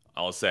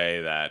 I'll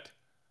say that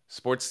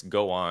sports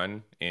go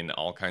on in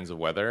all kinds of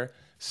weather.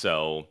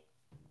 So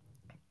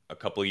a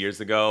couple of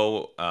years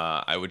ago,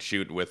 I would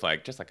shoot with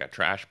just a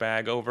trash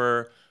bag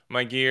over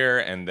my gear,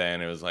 and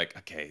then it was like,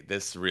 okay,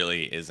 this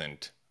really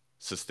isn't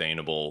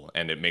sustainable,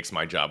 and it makes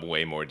my job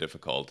way more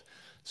difficult.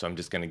 So I'm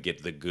just gonna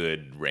get the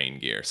good rain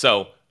gear.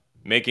 So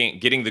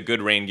getting the good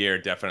rain gear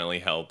definitely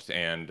helped,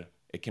 and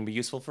it can be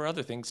useful for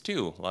other things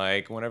too,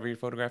 like whenever you're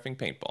photographing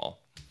paintball.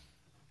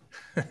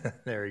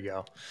 There you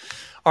go.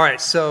 All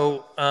right,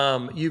 so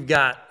you've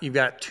got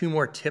two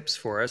more tips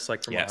for us,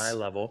 like from a high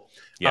level.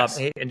 Yes.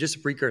 And just a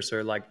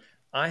precursor, like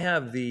I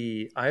have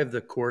the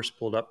course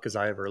pulled up because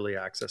I have early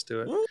access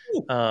to it.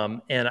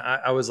 And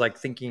I was like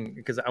thinking,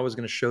 because I was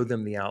going to show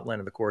them the outline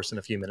of the course in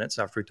a few minutes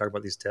after we talk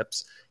about these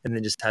tips, and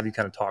then just have you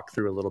kind of talk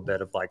through a little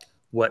bit of like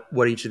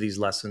what each of these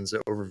lessons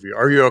overview.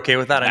 Are you okay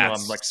with that? I know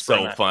I'm like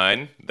so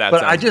fun. That but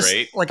sounds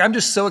great. I'm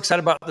just so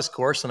excited about this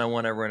course, and I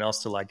want everyone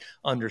else to like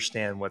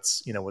understand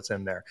what's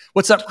in there.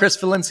 What's up, Chris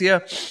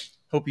Valencia?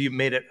 Hope you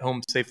made it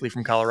home safely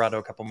from Colorado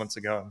a couple months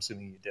ago. I'm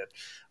assuming you did.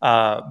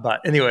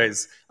 But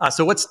anyways,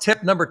 so what's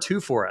tip number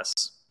 2 for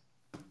us?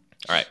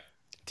 All right.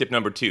 Tip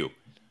number 2,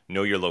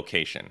 know your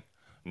location.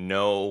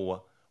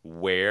 Know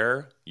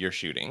where you're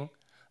shooting.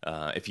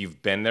 If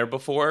you've been there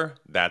before,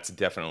 that's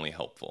definitely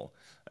helpful.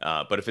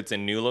 But if it's a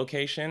new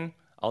location,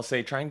 I'll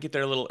say try and get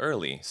there a little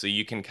early so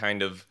you can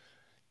kind of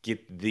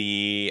get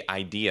the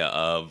idea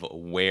of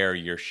where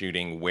you're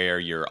shooting, where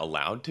you're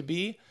allowed to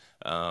be.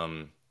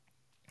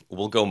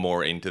 We'll go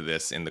more into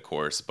this in the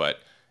course, but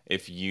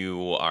if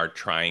you are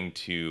trying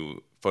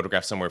to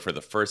photograph somewhere for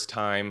the first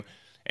time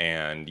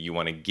and you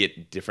want to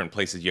get different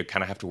places, you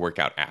kind of have to work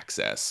out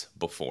access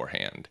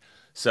beforehand.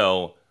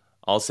 So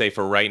I'll say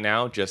for right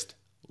now, just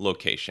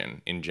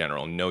location in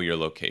general. Know your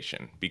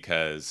location,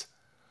 because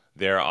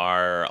there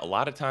are a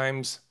lot of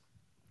times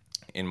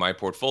in my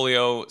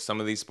portfolio, some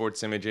of these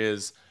sports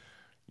images,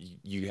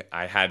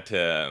 I had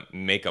to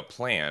make a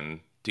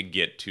plan to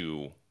get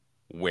to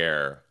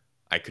where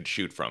I could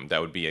shoot from.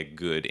 That would be a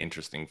good,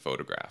 interesting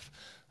photograph.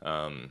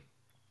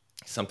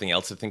 Something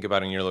else to think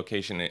about in your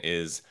location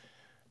is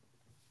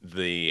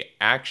the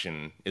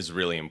action is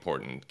really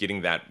important,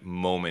 getting that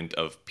moment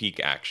of peak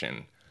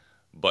action.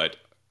 But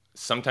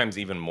sometimes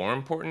even more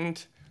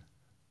important,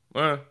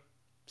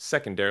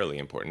 secondarily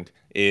important,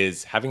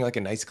 is having like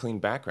a nice clean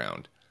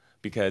background.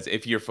 Because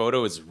if your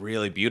photo is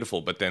really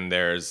beautiful, but then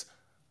there's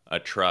a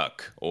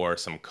truck or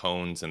some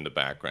cones in the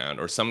background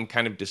or some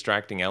kind of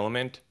distracting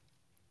element,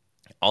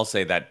 I'll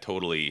say that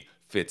totally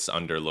fits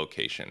under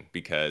location,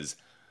 because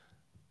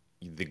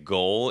the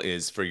goal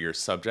is for your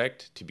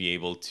subject to be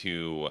able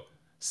to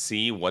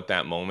see what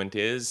that moment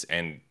is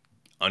and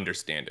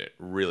understand it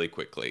really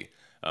quickly.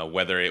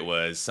 Whether it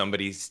was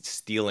somebody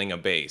stealing a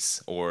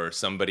base, or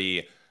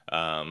somebody,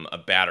 a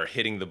batter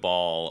hitting the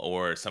ball,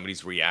 or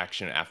somebody's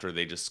reaction after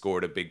they just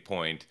scored a big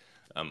point.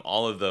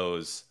 All of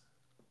those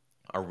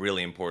are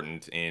really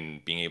important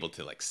in being able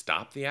to like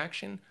stop the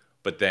action.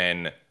 But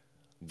then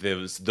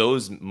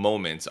those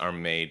moments are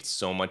made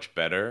so much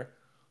better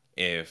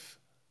if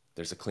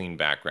there's a clean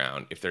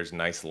background, if there's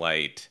nice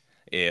light,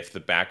 if the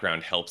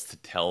background helps to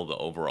tell the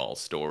overall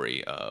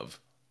story of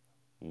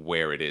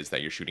where it is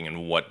that you're shooting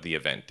and what the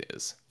event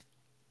is.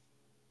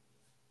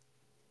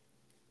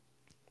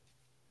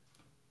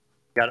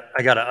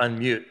 I gotta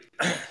unmute.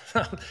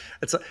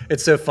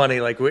 It's so funny.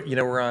 Like,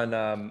 we're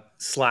on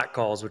Slack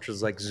calls, which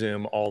is like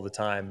Zoom all the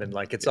time, and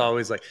like it's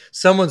always like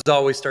someone's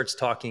always starts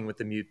talking with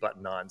the mute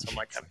button on. So I'm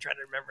like, I'm trying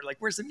to remember, like,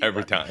 where's the mute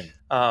Every button?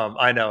 time.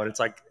 I know, and it's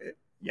like,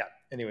 yeah.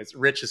 Anyways,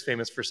 Rich is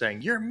famous for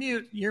saying, "You're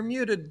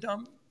muted,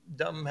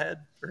 dumb head,"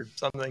 or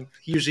something.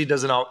 He usually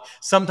doesn't all.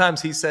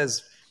 Sometimes he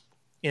says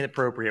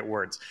inappropriate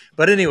words.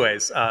 But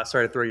anyways,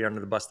 sorry to throw you under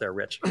the bus there,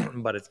 Rich,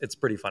 but it's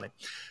pretty funny.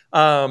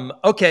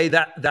 Okay,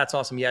 that's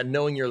awesome. Yeah,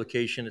 knowing your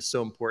location is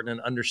so important,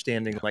 and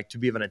understanding like to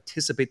be able to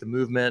anticipate the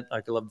movement.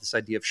 Like, I love this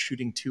idea of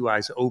shooting two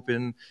eyes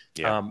open.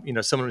 Yeah.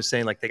 Someone was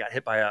saying like they got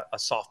hit by a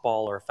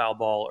softball or a foul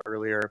ball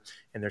earlier,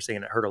 and they're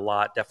saying it hurt a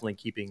lot. Definitely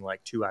keeping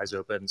like two eyes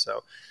open.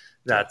 So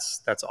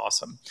that's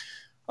awesome.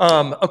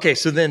 Okay,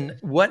 so then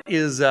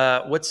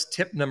what's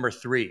tip number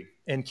 3?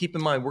 And keep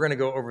in mind, we're going to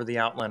go over the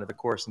outline of the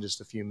course in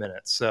just a few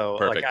minutes. So,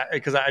 Perfect.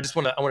 because I just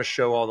want to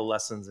show all the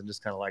lessons and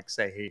just kind of like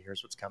say, hey,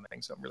 here's what's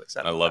coming. So I'm really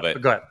excited. I love it.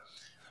 But go ahead.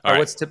 All right.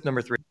 What's tip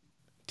number 3?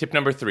 Tip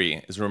number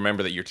 3 is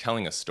remember that you're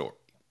telling a story.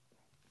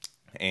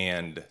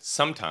 And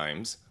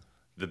sometimes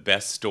the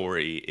best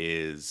story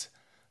is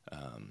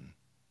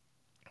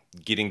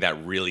getting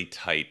that really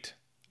tight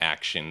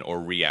action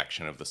or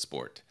reaction of the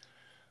sport.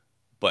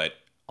 But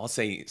I'll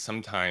say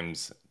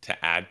sometimes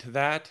to add to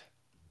that,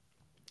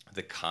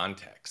 the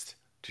context,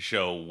 to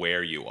show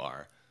where you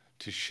are,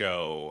 to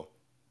show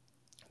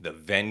the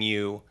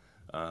venue.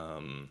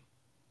 Don't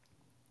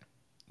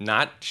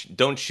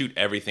shoot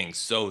everything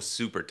so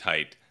super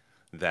tight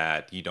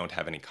that you don't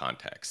have any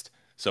context.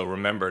 So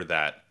remember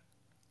that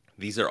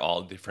these are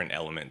all different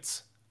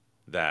elements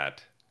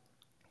that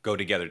go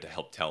together to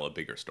help tell a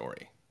bigger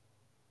story.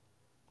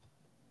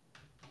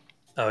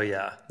 Oh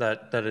yeah,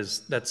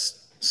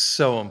 that's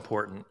so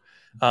important.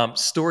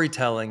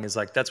 Storytelling is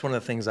like, that's one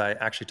of the things I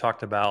actually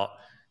talked about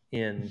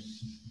in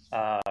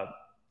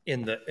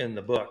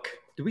the book.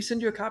 Did we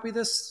send you a copy of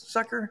this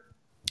sucker?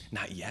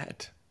 Not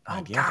yet.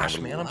 Oh gosh,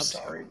 man, I'm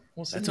sorry.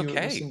 That's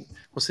okay.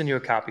 We'll send you a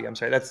copy. I'm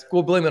sorry.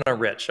 We'll blame it on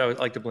Rich. I would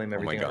like to blame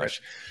everything on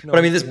Rich. No, but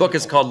I mean, this book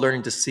is called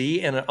Learning to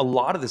See, and a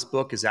lot of this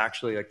book is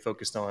actually like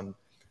focused on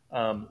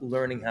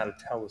learning how to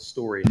tell a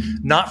story,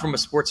 not from a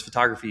sports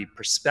photography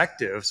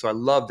perspective. So I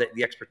love that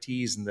the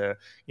expertise and the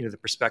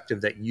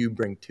perspective that you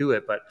bring to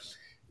it. But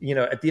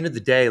at the end of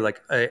the day,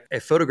 like a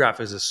photograph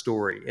is a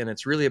story, and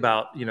it's really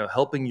about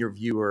helping your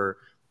viewer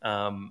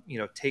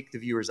take the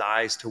viewer's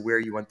eyes to where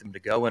you want them to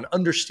go and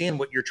understand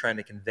what you're trying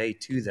to convey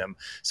to them.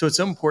 So it's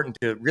so important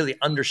to really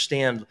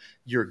understand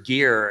your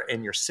gear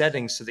and your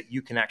settings so that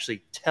you can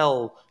actually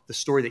tell the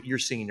story that you're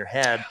seeing in your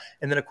head.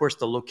 And then, of course,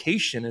 the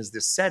location is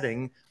the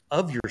setting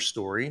of your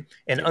story,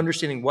 and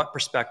understanding what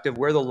perspective,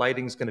 where the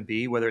lighting's going to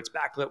be, whether it's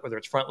backlit, whether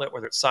it's front lit,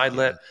 whether it's side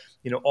lit,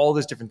 all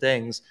those different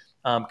things.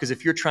 Because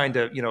if you're trying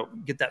to,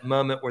 get that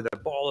moment where the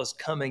ball is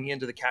coming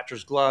into the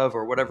catcher's glove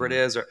or whatever it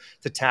is, or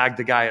to tag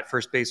the guy at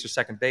first base or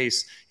second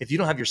base, if you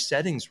don't have your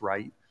settings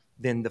right,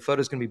 then the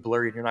photo's going to be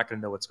blurry and you're not going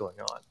to know what's going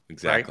on.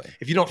 Exactly. Right?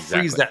 If you don't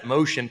freeze that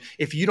motion,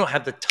 if you don't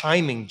have the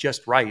timing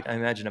just right, I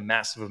imagine a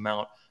massive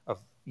amount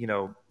of,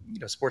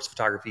 sports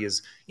photography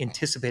is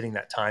anticipating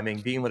that timing,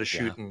 being able to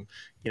shoot in,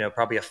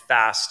 probably a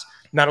fast,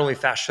 not only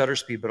fast shutter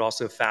speed, but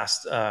also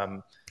fast,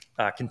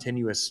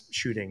 continuous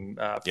shooting,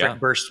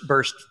 burst,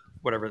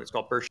 whatever it's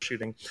called, burst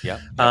shooting.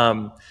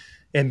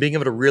 And being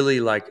able to really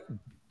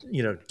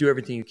do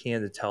everything you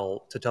can to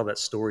tell that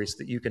story so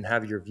that you can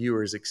have your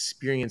viewers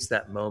experience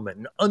that moment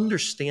and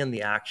understand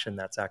the action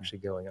that's actually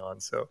going on.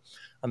 So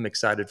I'm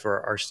excited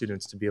for our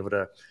students to be able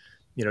to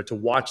to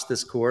watch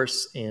this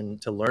course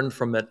and to learn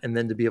from it, and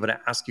then to be able to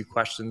ask you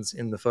questions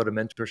in the photo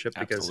mentorship,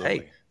 because, hey,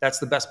 Absolutely. that's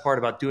the best part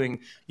about doing,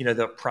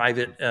 the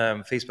private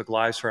Facebook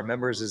lives for our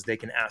members, is they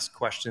can ask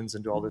questions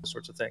and do all those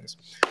sorts of things.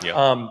 Yep.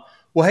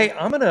 Well, hey,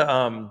 I'm going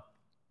to,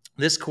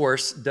 this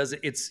course does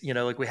it's,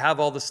 like we have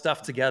all the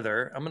stuff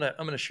together. I'm going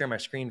to share my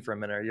screen for a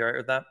minute. Are you all right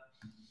with that?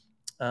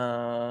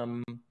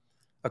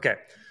 Okay.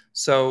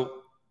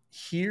 So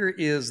here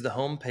is the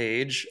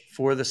homepage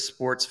for the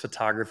sports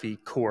photography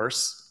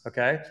course.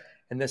 Okay.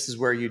 And this is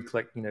where you'd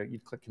click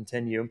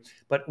continue.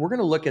 But we're going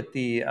to look at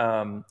the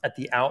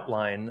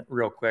outline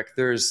real quick.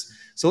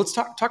 So let's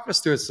talk us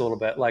through this a little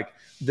bit. Like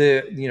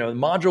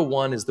module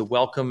 1 is the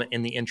welcome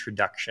and the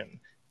introduction.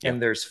 Yep.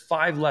 And there's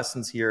 5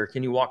 lessons here.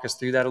 Can you walk us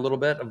through that a little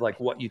bit of like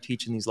what you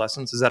teach in these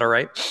lessons? Is that all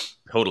right?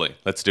 Totally.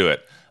 Let's do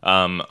it.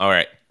 All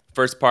right.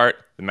 First part,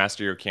 the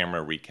Master Your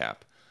Camera recap.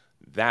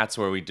 That's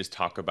where we just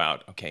talk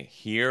about, okay,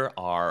 here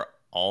are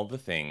all the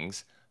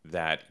things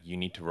that you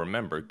need to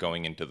remember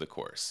going into the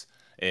course.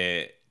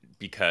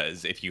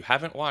 Because if you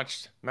haven't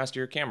watched Master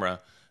Your Camera,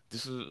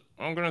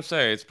 I'm going to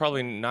say, it's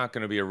probably not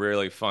going to be a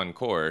really fun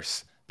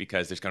course,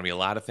 because there's going to be a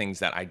lot of things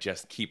that I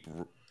just keep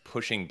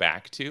pushing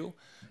back to,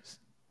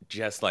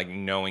 just like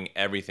knowing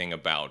everything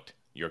about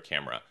your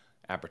camera,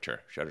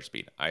 aperture, shutter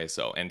speed,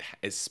 ISO, and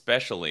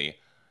especially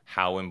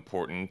how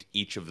important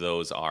each of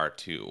those are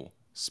to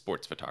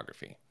sports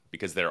photography,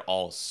 because they're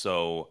all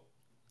so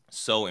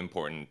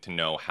important to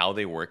know how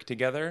they work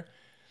together,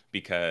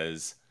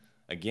 because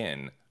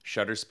again,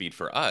 shutter speed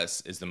for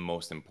us is the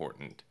most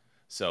important.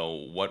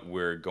 So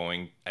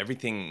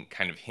everything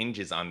kind of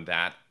hinges on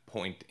that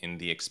point in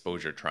the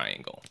exposure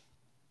triangle.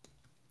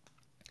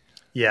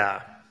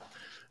 Yeah.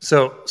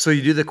 So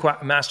you do the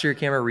Master Your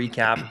Camera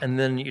recap, and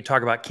then you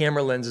talk about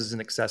camera lenses and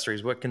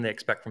accessories. What can they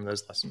expect from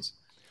those lessons?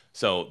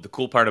 So the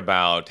cool part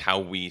about how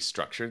we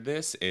structured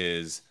this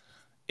is,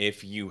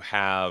 if you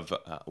have,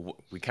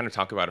 we kind of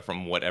talk about it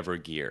from whatever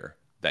gear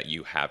that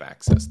you have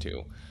access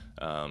to.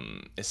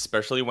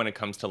 Especially when it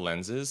comes to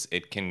lenses,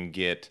 it can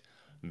get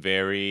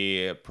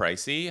very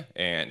pricey,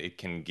 and it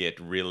can get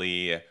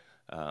really,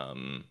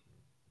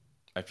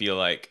 I feel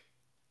like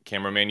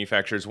camera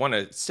manufacturers want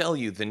to sell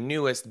you the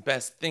newest,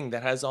 best thing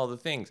that has all the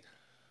things.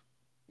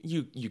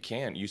 You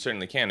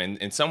certainly can. And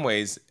in some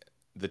ways,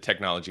 the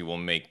technology will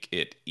make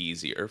it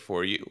easier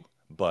for you.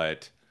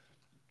 But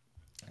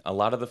a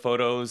lot of the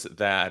photos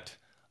that,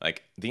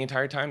 like, the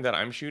entire time that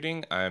I'm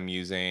shooting, I'm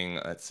using,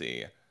 let's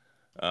see,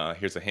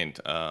 here's a hint,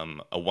 a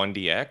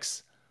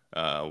 1DX,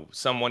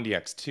 some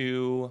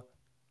 1DX2,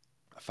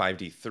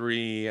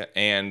 5D3,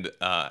 and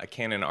a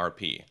Canon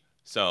RP.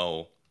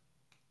 So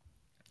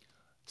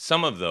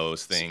some of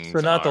those things So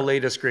not the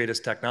latest,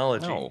 greatest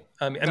technology. No.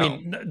 I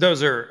mean,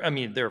 those are,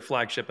 they're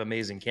flagship,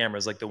 amazing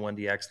cameras, like the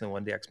 1DX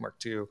and the 1DX Mark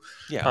II.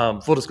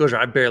 Yeah. Full disclosure,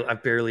 I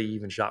barely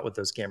even shot with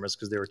those cameras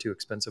because they were too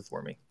expensive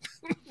for me.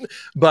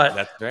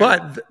 but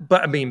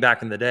I mean,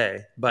 back in the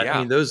day. But Yeah. I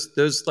mean, those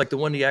like the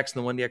 1DX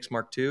and the 1DX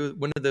Mark II.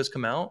 When did those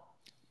come out?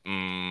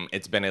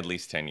 It's been at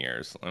least 10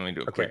 years. Let me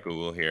do a quick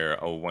Google here.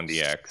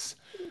 1DX.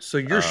 So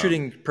you're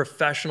shooting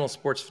professional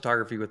sports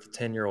photography with a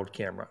 10-year-old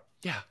camera.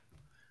 Yeah.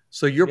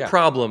 So your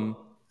problem,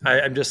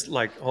 I'm just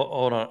like,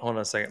 hold on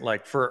a second.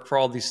 Like for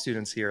all these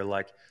students here,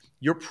 like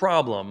your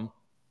problem,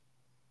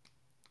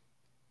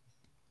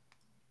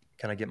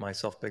 can I get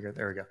myself bigger?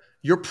 There we go.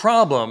 Your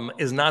problem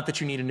is not that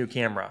you need a new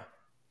camera.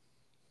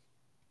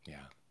 Yeah.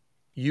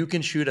 You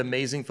can shoot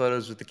amazing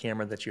photos with the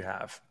camera that you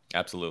have.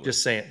 Absolutely.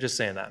 Just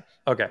saying that.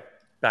 Okay.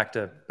 Back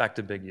to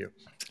Big U.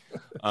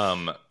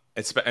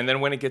 And then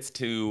when it gets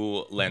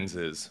to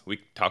lenses, we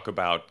talk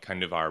about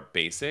kind of our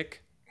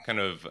basic kind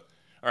of,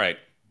 all right,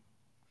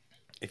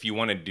 if you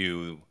want to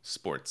do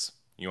sports,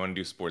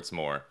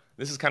 more,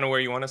 this is kind of where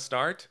you want to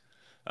start.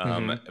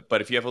 But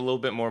if you have a little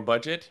bit more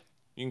budget,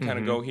 you can kind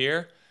of go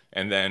here.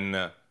 And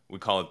then we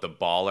call it the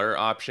baller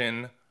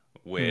option,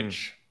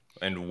 which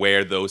and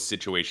where those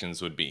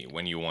situations would be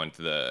when you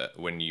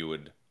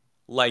would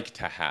like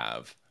to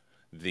have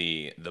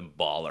the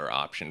baller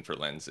option for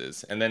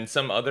lenses. And then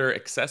some other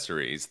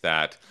accessories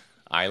that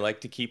I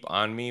like to keep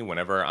on me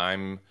whenever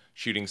I'm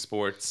shooting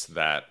sports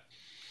that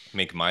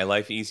make my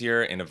life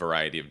easier in a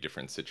variety of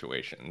different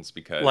situations.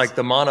 Because like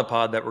the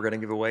monopod that we're going to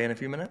give away in a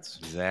few minutes.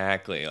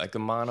 Exactly, like the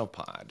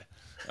monopod.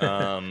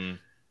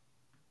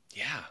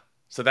 Yeah.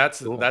 So that's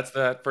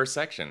that first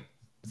section.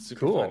 It's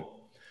super fun.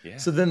 Yeah.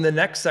 So then the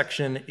next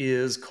section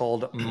is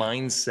called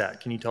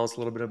mindset. Can you tell us a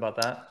little bit about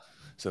that?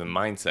 So the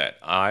mindset,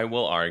 I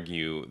will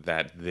argue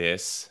that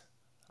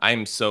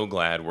I'm so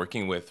glad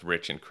working with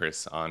Rich and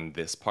Chris on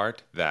this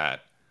part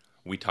that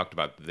we talked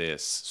about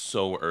this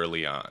so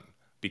early on,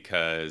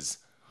 because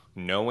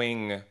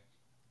knowing,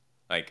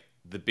 like,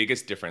 the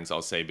biggest difference,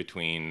 I'll say,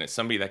 between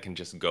somebody that can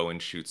just go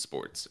and shoot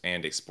sports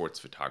and a sports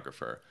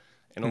photographer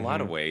in a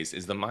lot of ways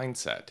is the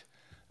mindset.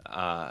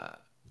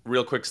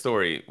 Real quick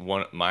story,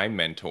 my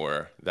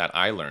mentor that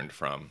I learned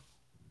from,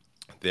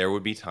 there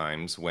would be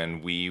times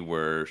when we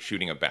were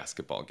shooting a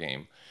basketball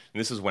game. And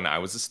this is when I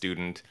was a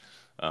student.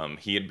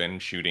 He had been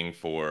shooting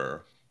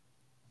for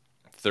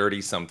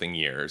 30-something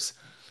years.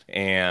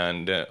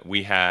 And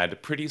we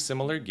had pretty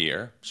similar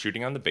gear,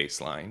 shooting on the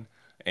baseline.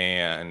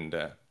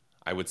 And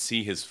I would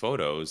see his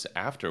photos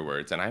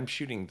afterwards, and I'm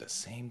shooting the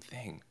same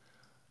thing.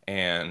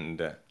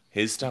 And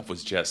his stuff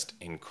was just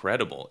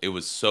incredible. It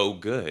was so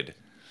good.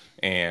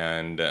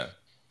 And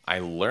I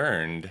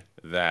learned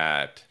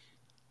that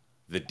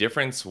the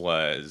difference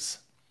was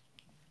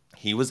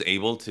he was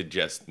able to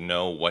just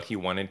know what he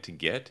wanted to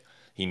get.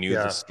 He knew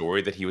the Yeah.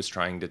 story that he was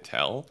trying to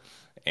tell.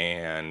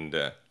 And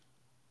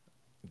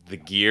the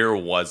gear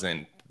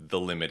wasn't the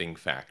limiting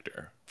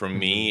factor. For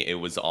me, it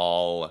was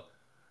all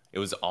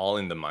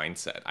in the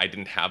mindset. I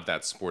didn't have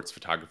that sports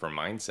photographer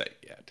mindset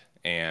yet.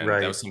 And that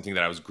Right. was something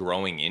that I was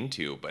growing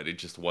into, but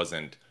it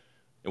wasn't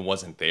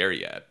there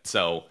yet.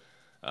 So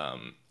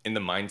in the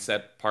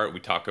mindset part, we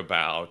talk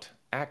about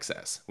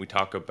access. We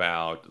talk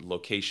about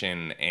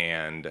location,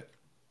 and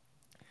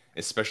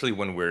especially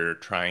when we're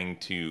trying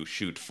to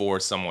shoot for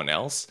someone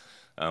else,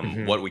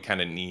 what we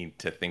kind of need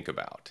to think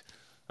about.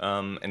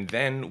 And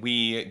then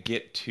we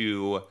get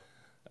to,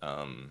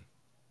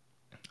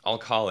 I'll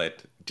call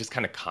it just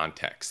kind of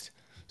context.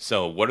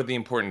 So, what are the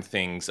important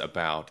things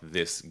about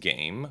this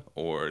game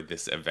or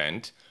this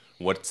event?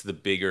 What's the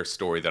bigger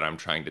story that I'm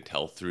trying to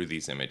tell through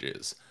these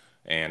images?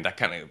 And that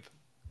kind of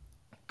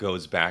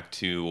goes back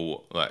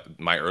to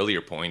my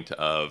earlier point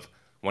of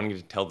wanting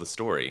to tell the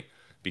story,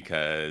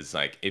 because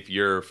like if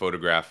you're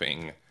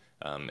photographing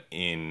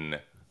in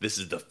this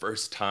is the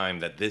first time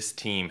that this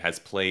team has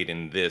played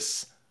in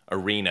this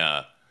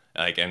arena,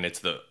 like, and it's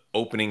the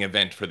opening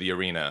event for the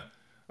arena,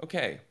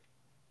 okay,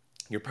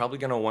 you're probably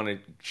going to want to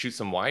shoot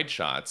some wide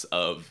shots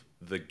of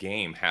the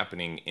game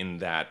happening in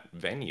that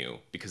venue,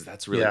 because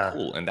that's really Yeah.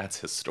 cool and that's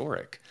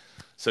historic.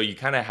 So you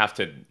kind of have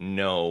to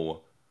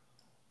know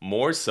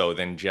more so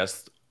than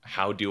just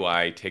how do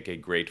I take a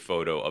great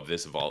photo of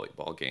this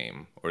volleyball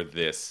game or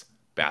this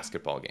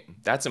basketball game.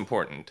 That's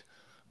important,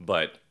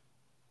 but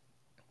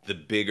the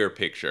bigger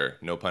picture,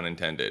 no pun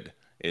intended,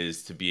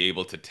 is to be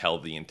able to tell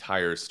the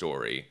entire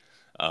story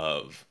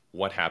of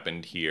what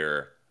happened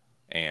here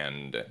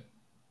and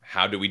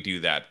how do we do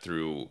that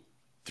through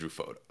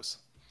photos.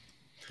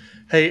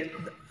 Hey,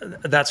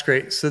 that's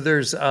great. So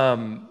there's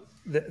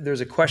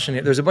a question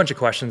here. There's a bunch of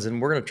questions, and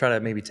we're going to try to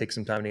maybe take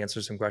some time to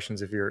answer some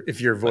questions Let's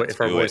if our do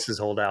it. voices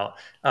hold out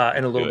in a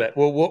Let's little do it. bit.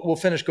 We'll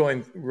finish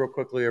going real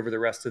quickly over the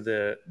rest of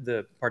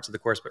the parts of the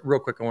course, but real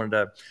quick, I wanted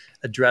to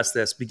address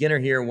this. Beginner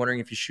here, wondering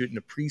if you shoot in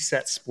a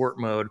preset sport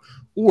mode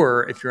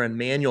or if you're in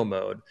manual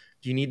mode.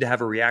 Do you need to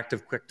have a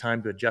reactive quick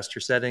time to adjust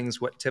your settings?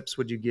 What tips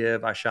would you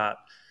give?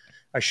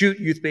 I shoot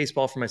youth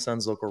baseball for my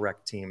son's local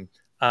rec team.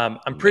 I'm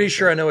pretty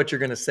sure Amazing. I know what you're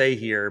going to say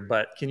here,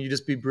 but can you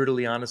just be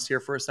brutally honest here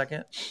for a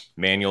second?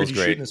 Manual's Could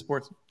you shoot in great. the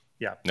sports?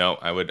 Yeah. No,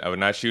 I would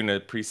not shoot in a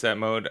preset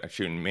mode. I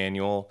shoot in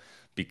manual,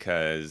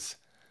 because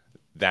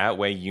that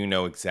way you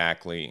know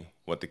exactly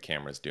what the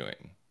camera's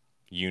doing.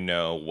 You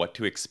know what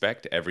to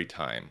expect every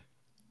time.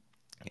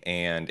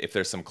 And if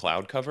there's some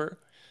cloud cover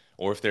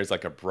or if there's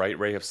like a bright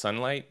ray of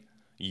sunlight,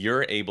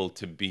 you're able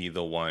to be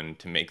the one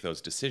to make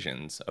those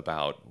decisions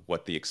about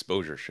what the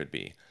exposure should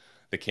be.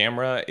 The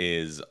camera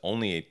is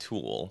only a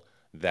tool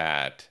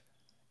that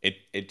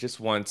it just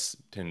wants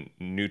to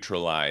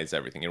neutralize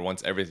everything. It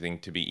wants everything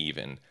to be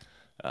even.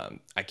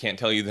 I can't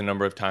tell you the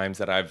number of times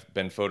that I've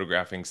been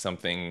photographing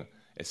something,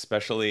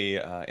 especially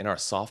in our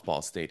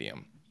softball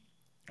stadium.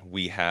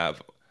 We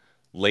have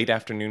late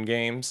afternoon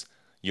games.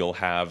 You'll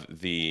have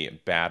the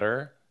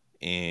batter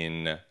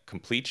in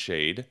complete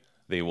shade.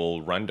 They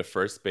will run to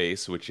first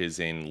base, which is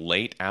in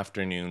late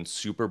afternoon,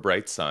 super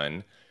bright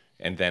sun.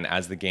 And then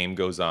as the game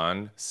goes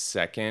on,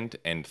 second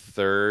and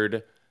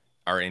third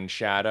are in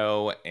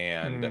shadow.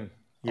 And a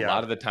Yeah.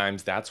 lot of the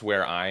times that's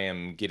where I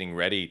am getting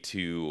ready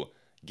to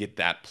get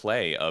that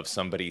play of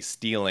somebody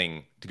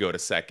stealing to go to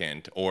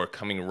second or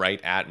coming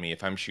right at me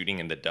if I'm shooting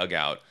in the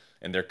dugout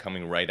and they're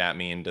coming right at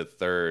me into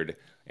third.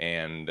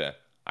 And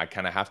I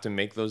kind of have to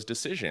make those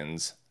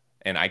decisions.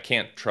 And I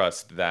can't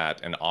trust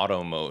that an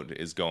auto mode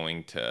is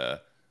going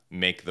to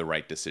make the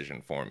right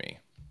decision for me.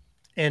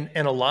 And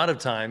a lot of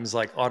times,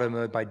 like auto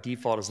mode by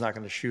default is not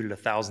going to shoot at a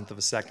thousandth of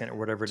a second or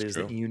whatever it It's is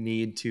that true. you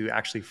need to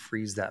actually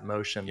freeze that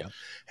motion. Yep.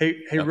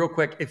 Hey, Yep. real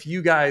quick, if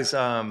you guys,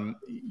 so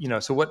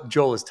what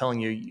Joel is telling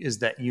you is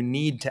that you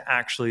need to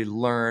actually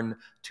learn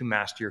to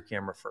master your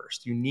camera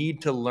first. You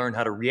need to learn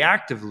how to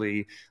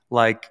reactively,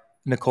 like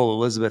Nicole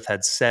Elizabeth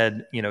had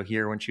said,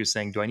 here when she was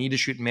saying, do I need to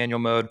shoot in manual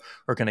mode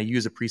or can I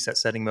use a preset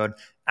setting mode?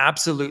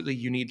 Absolutely,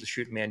 you need to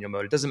shoot in manual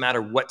mode. It doesn't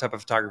matter what type of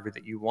photography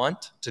that you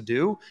want to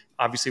do.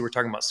 Obviously, we're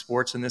talking about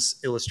sports in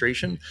this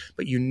illustration,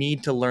 but you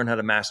need to learn how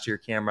to master your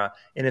camera.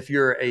 And if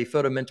you're a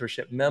photo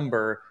mentorship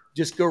member,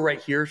 just go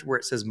right here where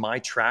it says my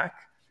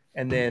track.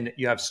 And then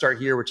you have start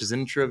here, which is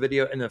intro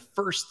video. And the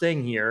first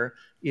thing here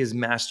is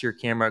master your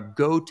camera.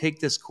 Go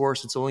take this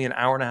course. It's only an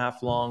hour and a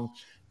half long.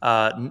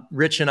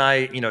 Rich and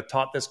I,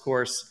 taught this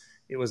course.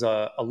 It was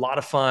a lot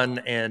of fun,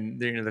 and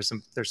there's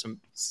some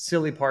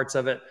silly parts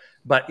of it,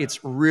 but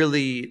it's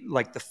really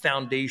like the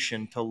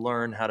foundation to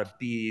learn how to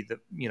be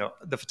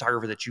the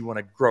photographer that you want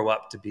to grow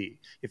up to be,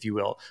 if you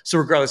will. So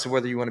regardless of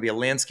whether you want to be a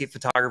landscape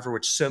photographer,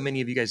 which so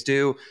many of you guys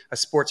do, a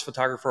sports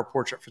photographer, a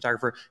portrait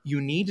photographer, you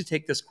need to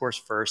take this course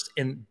first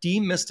and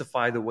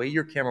demystify the way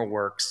your camera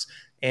works.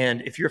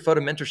 And if you're a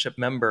photo mentorship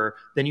member,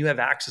 then you have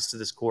access to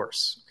this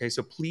course. Okay,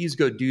 so please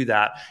go do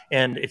that.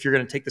 And if you're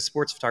going to take the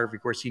sports photography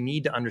course, you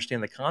need to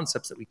understand the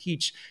concepts that we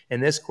teach in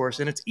this course.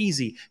 And it's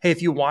easy. Hey,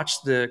 if you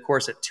watch the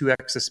course at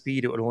 2x the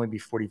speed, it would only be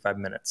 45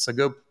 minutes.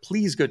 So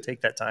please go take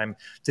that time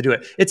to do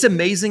it. It's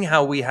amazing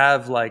how we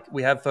have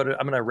photo.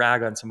 I'm going to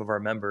rag on some of our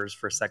members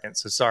for a second.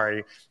 So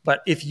sorry.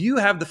 But if you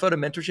have the photo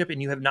mentorship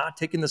and you have not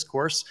taken this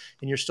course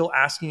and you're still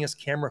asking us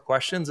camera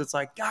questions, it's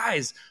like,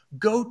 guys,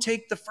 go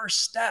take the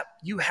first step.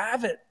 You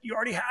have it. You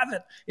already have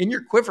it in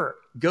your quiver.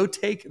 Go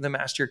take the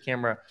Master Your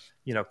Camera,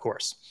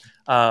 course.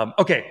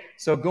 Okay,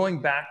 so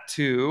going back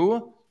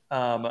to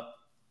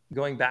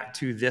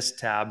this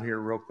tab here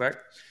real quick,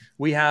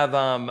 we have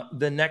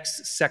the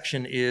next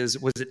section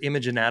was it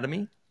image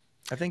anatomy?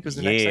 I think was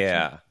the next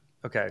section.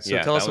 Okay, so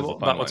tell us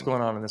about what's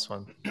going on in this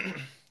one.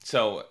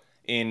 So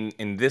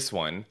in this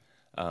one,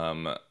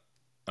 all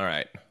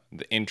right,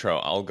 the intro,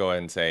 I'll go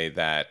ahead and say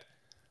that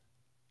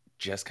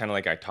just kind of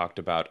like I talked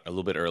about a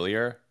little bit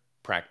earlier,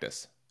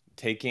 practice.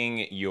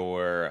 Taking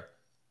your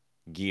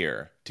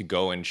gear to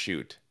go and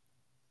shoot,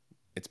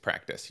 it's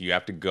practice. You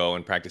have to go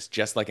and practice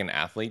just like an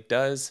athlete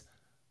does.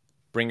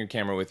 Bring your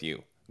camera with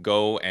you.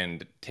 Go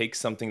and take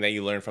something that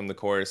you learned from the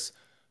course,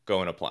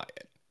 go and apply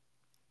it.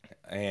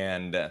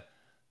 And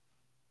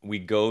we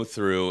go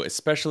through,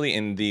 especially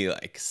in the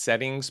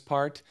settings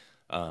part,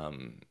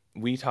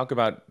 we talk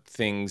about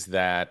things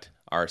that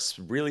are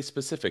really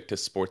specific to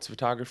sports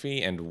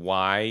photography and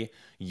why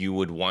you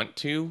would want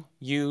to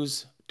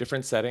use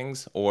different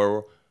settings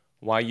or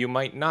why you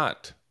might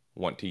not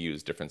want to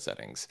use different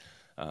settings.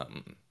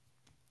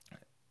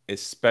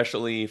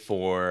 Especially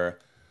for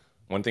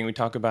one thing we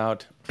talk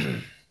about,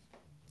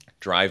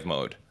 drive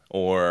mode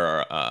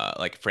or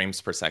frames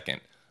per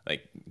second.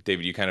 Like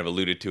David, you kind of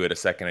alluded to it a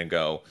second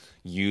ago,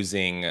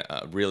 using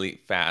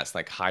really fast,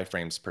 high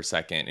frames per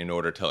second in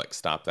order to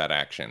stop that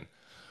action.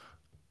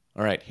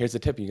 All right, here's a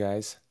tip, you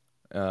guys.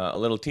 A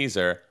little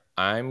teaser.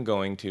 I'm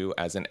going to,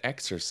 as an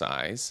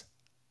exercise,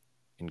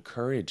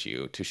 encourage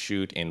you to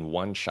shoot in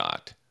one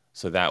shot.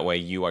 So that way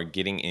you are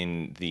getting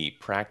in the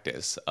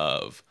practice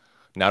of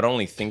not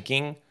only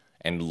thinking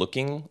and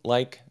looking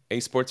like a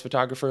sports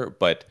photographer,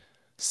 but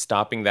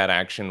stopping that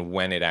action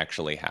when it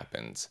actually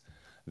happens.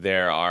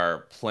 There are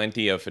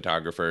plenty of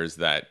photographers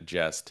that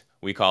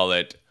we call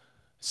it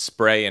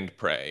spray and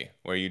pray,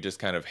 where you just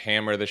kind of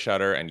hammer the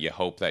shutter and you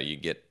hope that you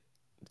get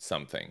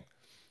something.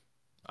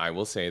 I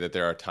will say that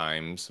there are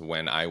times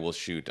when I will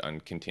shoot on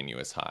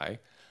continuous high,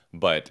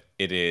 but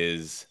it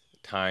is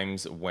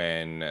times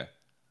when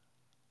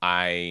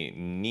I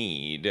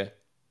need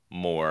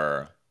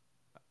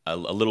a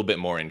little bit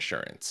more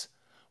insurance.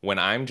 When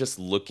I'm just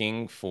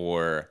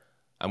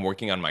I'm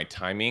working on my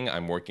timing,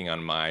 I'm working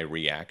on my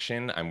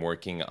reaction, I'm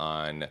working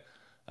on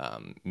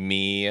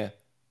me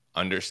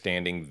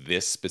understanding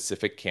this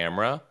specific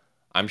camera,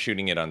 I'm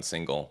shooting it on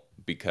single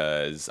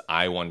because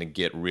I want to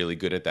get really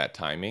good at that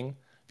timing.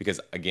 Because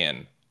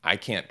again, I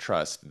can't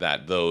trust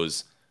that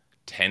those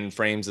 10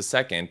 frames a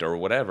second or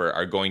whatever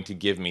are going to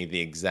give me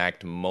the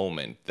exact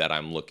moment that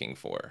I'm looking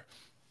for.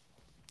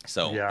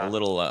 So Yeah.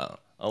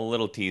 a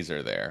little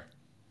teaser there.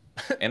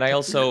 And I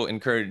also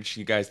encourage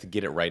you guys to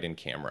get it right in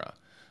camera,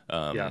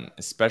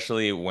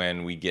 especially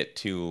when we get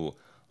to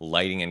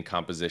lighting and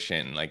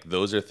composition.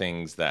 Those are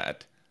things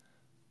that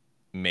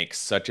make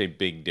such a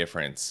big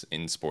difference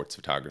in sports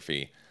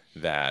photography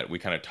that we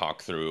kind of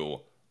talk through.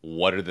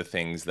 What are the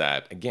things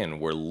that, again,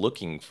 we're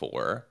looking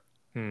for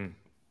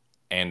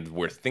and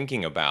we're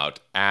thinking about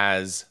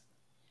as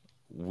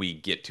we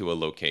get to a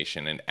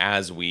location and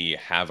as we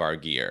have our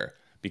gear?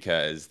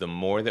 Because the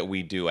more that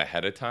we do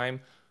ahead of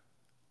time,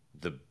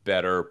 the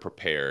better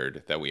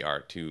prepared that we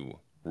are to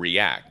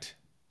react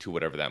to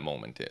whatever that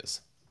moment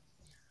is.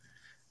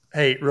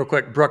 Hey, real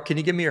quick, Brooke, can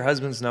you give me your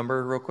husband's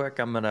number real quick?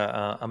 I'm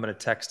gonna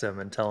text him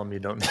and tell him you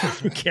don't need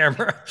a new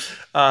camera.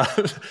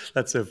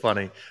 That's so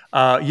funny.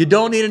 You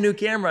don't need a new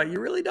camera. You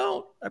really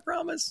don't. I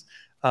promise.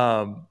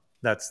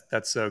 That's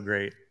so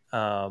great.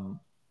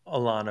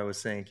 Alana was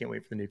saying, can't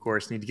wait for the new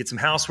course. Need to get some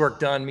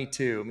housework done. Me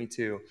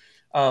too.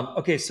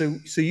 Okay,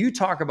 so you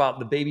talk about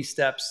the baby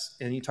steps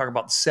and you talk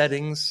about the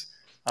settings.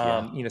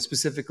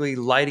 Specifically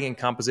lighting and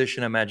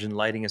composition. I imagine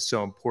lighting is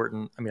so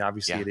important. I mean,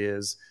 obviously it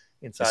is.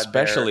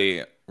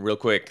 Especially real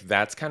quick,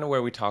 that's kind of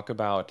where we talk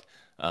about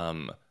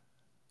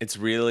it's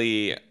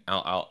really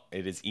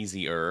it is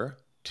easier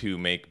to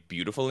make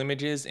beautiful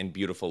images in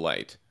beautiful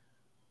light.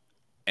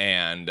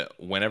 And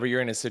whenever you're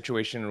in a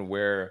situation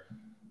where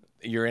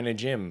you're in a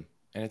gym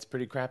and it's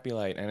pretty crappy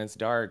light and it's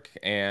dark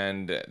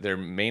and there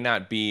may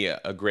not be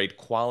a great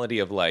quality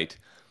of light,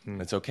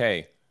 that's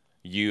okay.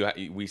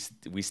 We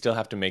still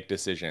have to make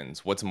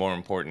decisions. What's more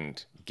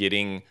important,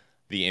 getting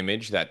the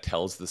image that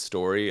tells the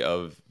story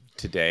of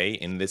today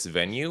in this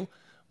venue,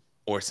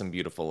 or some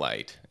beautiful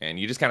light. And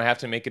you just kind of have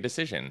to make a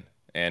decision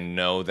and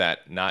know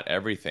that not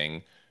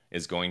everything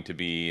is going to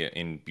be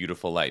in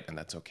beautiful light, and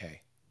that's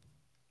okay.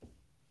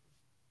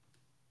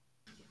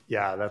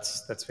 Yeah,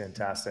 that's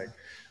fantastic.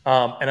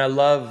 And I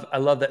love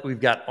that we've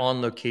got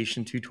on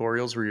location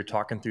tutorials where you're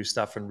talking through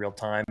stuff in real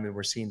time and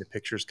we're seeing the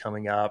pictures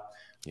coming up.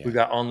 Yeah. We've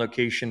got on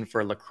location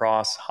for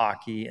lacrosse,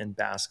 hockey, and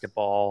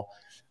basketball,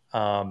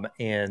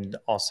 and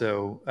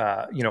also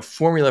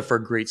formula for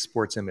a great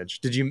sports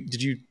image. Did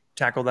you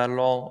tackle that at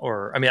all?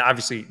 Or I mean,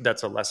 obviously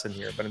that's a lesson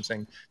here, but I'm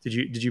saying,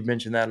 did you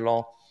mention that at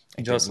all?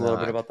 Can you tell us a little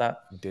bit about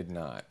that? I did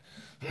not.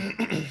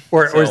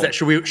 Or is that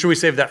should we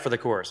save that for the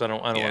course? I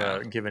don't want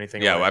to give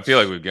anything away. Well, I feel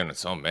like we've given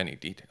so many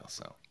details.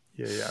 So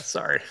yeah.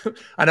 Sorry,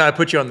 I know I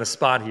put you on the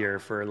spot here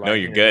for like. No,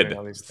 you're good. Doing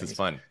all these This things. is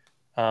fun.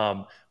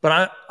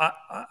 But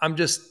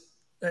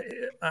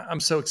I'm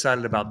so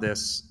excited about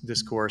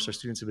this course. Our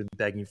students have been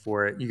begging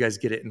for it. You guys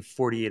get it in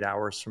 48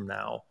 hours from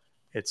now.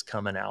 It's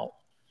coming out,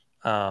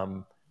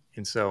 and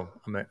so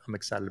I'm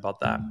excited about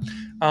that.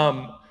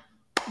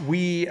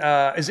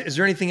 Is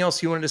there anything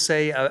else you wanted to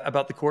say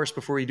about the course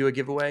before we do a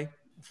giveaway?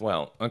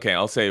 Well, okay,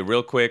 I'll say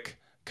real quick,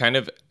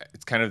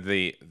 it's kind of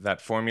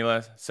that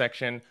formula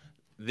section.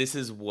 This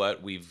is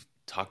what we've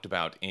talked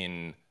about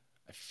in,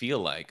 I feel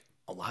like,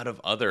 a lot of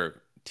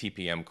other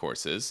TPM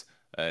courses.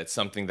 It's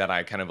something that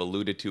I kind of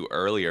alluded to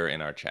earlier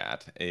in our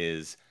chat,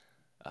 is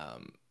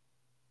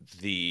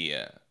the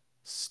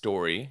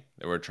story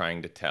that we're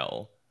trying to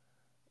tell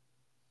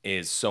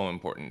is so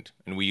important.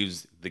 And we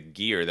use the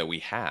gear that we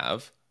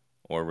have,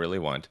 or really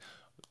want,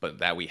 but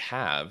that we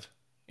have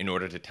in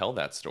order to tell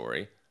that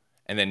story.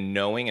 And then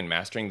knowing and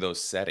mastering those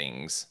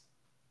settings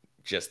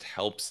just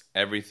helps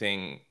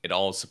everything. It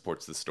all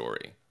supports the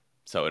story.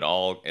 So it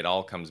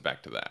all comes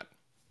back to that.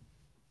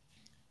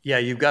 Yeah,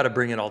 you've got to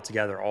bring it all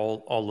together,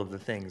 all of the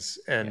things.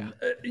 And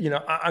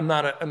I'm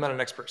not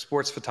an expert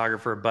sports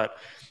photographer, but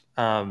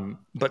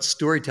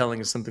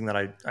storytelling is something that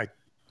I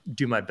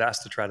do my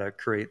best to try to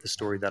create the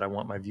story that I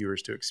want my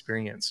viewers to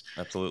experience.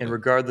 Absolutely. And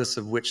regardless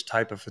of which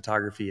type of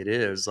photography it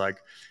is, like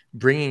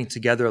bringing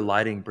together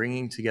lighting,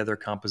 bringing together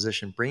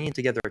composition, bringing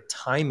together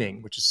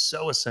timing, which is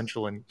so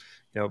essential and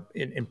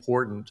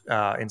important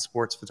in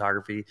sports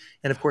photography,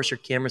 and of course your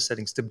camera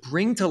settings to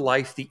bring to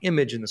life the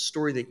image and the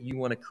story that you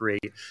want to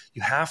create.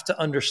 You have to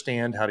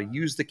understand how to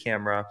use the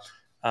camera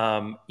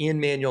in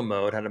manual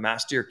mode, how to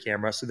master your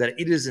camera so that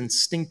it is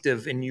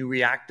instinctive and you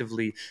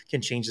reactively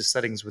can change the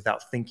settings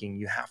without thinking.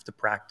 You have to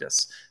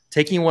practice.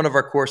 Taking one of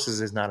our courses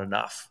is not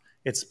enough.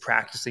 It's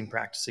practicing,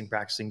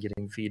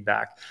 getting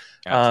feedback.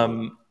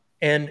 And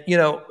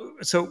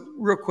so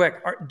real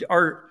quick,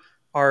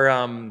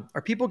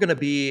 are people going to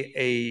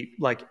be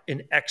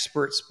an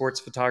expert sports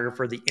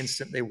photographer the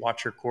instant they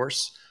watch your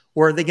course,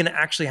 or are they going to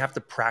actually have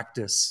to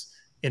practice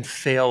and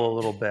fail a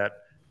little bit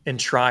and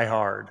try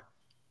hard?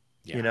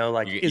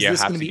 Yeah. Is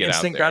this going to be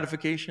instant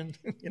gratification?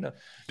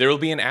 There will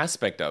be an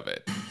aspect of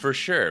it for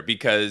sure,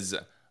 because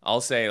I'll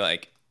say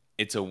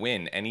it's a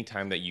win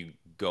anytime that you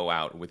go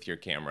out with your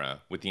camera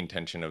with the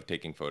intention of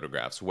taking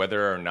photographs,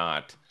 whether or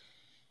not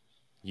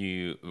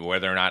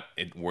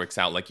it works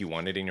out like you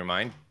want it in your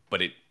mind.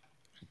 But it,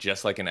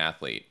 just like an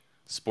athlete,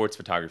 sports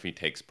photography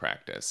takes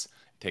practice,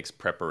 it takes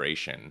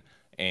preparation,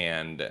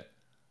 and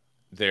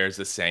there's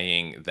a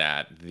saying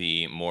that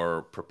the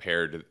more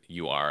prepared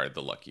you are,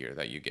 the luckier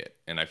that you get.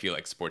 And I feel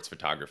like sports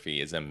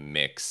photography is a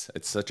mix.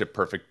 It's such a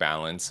perfect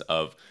balance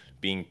of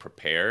being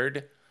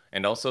prepared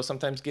and also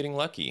sometimes getting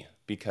lucky,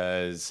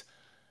 because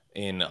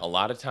in a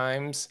lot of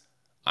times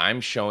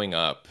I'm showing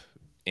up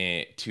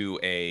to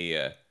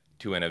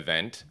an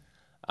event.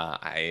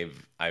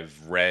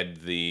 I've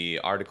read the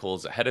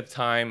articles ahead of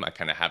time. I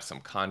kind of have some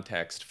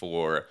context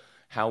for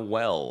how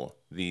well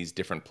these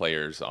different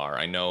players are.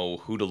 I know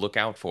who to look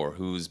out for,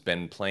 who's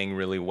been playing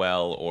really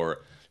well,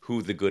 or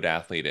who the good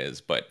athlete is.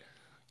 But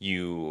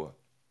you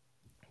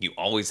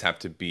always have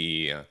to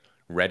be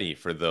ready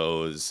for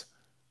those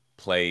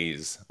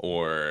plays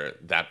or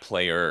that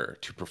player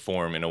to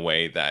perform in a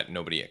way that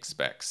nobody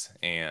expects.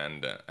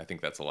 And I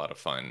think that's a lot of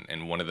fun.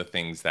 And one of the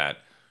things that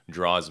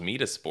draws me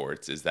to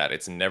sports is that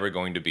it's never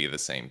going to be the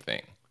same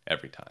thing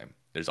every time.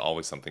 There's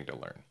always something to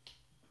learn.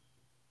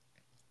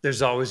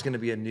 There's always going to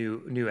be a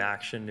new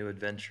action, new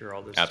adventure,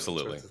 all those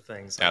sorts of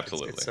things.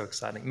 Absolutely. It's so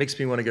exciting. It makes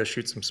me want to go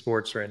shoot some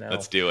sports right now.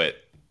 Let's do it.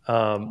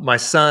 My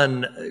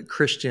son,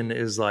 Christian,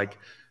 is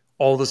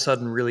all of a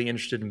sudden really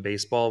interested in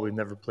baseball. We've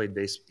never played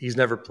He's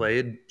never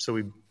played. So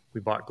we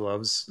bought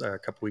gloves a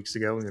couple weeks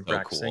ago. We've been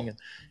practicing. Cool.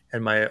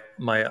 And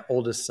my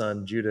oldest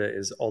son, Judah,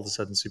 is all of a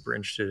sudden super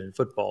interested in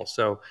football.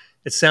 So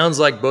it sounds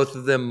like both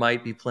of them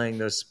might be playing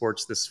those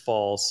sports this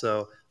fall.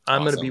 So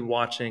I'm going to be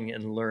watching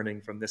and learning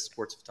from this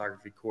sports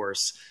photography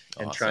course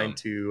and trying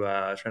to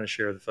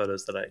share the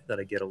photos that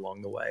I get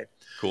along the way.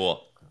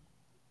 Cool.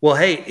 Well,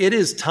 hey, it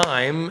is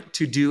time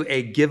to do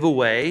a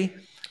giveaway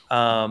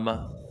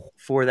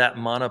for that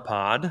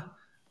monopod.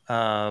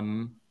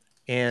 I'm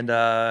excited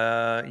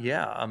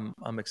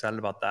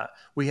about that.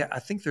 I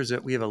think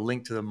we have a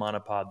link to the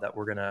monopod that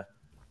we're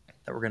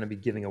gonna be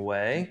giving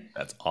away.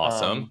 That's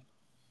awesome.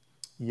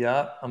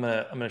 Yeah, I'm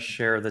gonna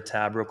share the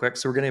tab real quick.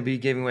 So we're gonna be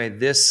giving away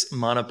this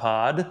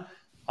monopod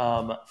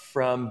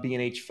from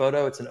B&H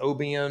Photo. It's an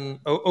Oben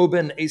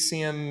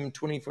ACM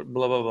 20 foot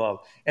blah blah blah.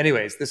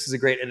 Anyways, this is a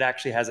great. It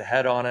actually has a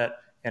head on it,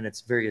 and it's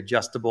very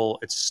adjustable.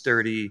 It's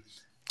sturdy,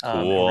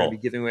 and we're gonna be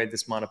Cool. giving away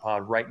this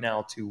monopod right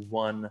now to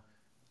one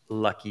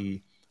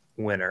lucky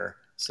winner.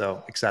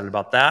 So excited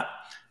about that.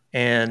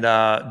 And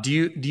do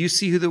you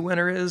see who the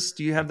winner is?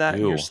 Do you have that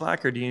in your Do.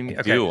 Slack, or do you? I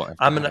Okay, do. I've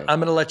I'm got gonna it. I'm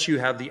gonna let you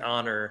have the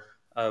honor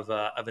of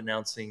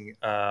announcing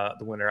the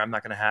winner. I'm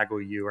not gonna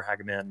haggle you or hag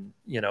him in,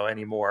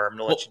 anymore. I'm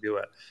gonna Oh, let you do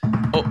it.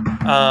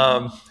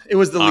 oh, It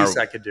was the our least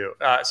I could do.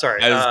 Sorry.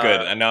 That is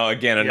good. And now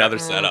again, Yeah. another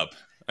setup.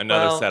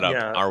 Another Well, setup.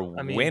 yeah. Our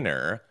I mean,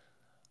 winner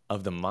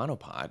of the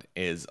monopod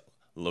is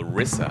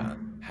Larissa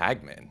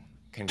Hagman.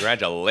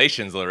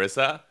 Congratulations,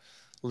 Larissa.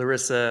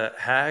 Larissa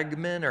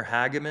Hagman or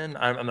Hagaman.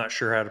 I'm not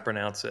sure how to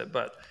pronounce it,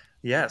 but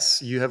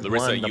yes, you have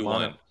Larissa, won the you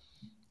mono. won.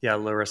 Yeah,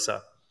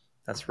 Larissa.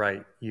 That's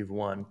right. You've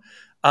won.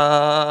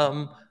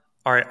 Um,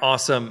 all right,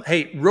 awesome.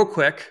 Hey, real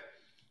quick,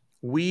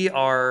 we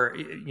are,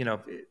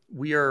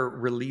 we are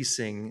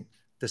releasing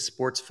the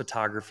sports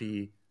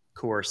photography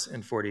course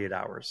in 48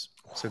 hours.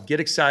 So get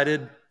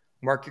excited,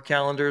 mark your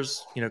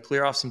calendars,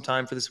 clear off some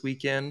time for this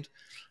weekend.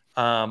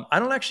 I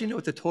don't actually know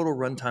what the total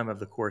runtime of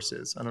the course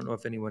is. I don't know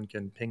if anyone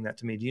can ping that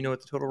to me. Do you know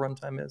what the total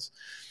runtime is?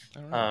 I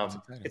don't know. That's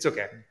exciting. It's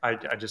okay.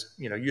 I just,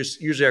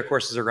 usually our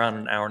courses are around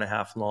an hour and a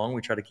half long.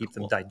 We try to keep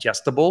them Cool.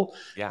 digestible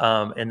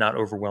Yeah. and not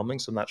overwhelming.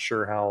 So I'm not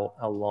sure how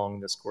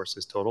long this course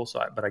is total.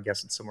 But I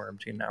guess it's somewhere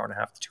between an hour and a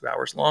half to 2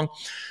 hours long.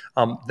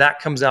 That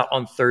comes out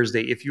on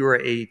Thursday. If you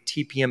are a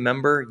TPM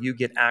member, you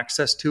get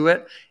access to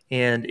it.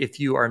 And if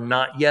you are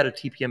not yet a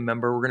TPM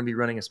member, we're going to be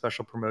running a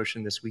special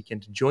promotion this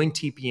weekend to join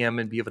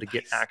TPM and be able to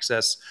get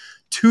access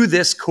to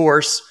this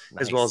course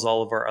as well as Nice.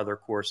 all of our other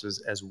courses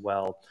as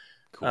well.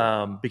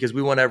 Cool. Because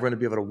we want everyone to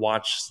be able to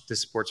watch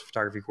this sports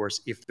photography course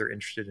if they're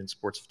interested in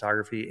sports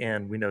photography.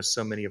 And we know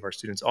so many of our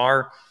students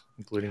are,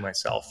 including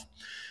myself.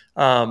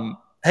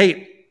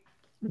 Hey,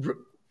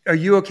 are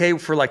you okay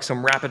for like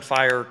some rapid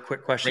fire quick Bring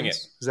it.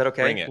 questions? Is that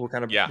Bring okay? it. We'll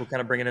kind Yeah.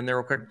 of bring it in there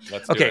real quick.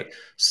 Let's do Okay. it.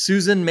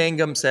 Susan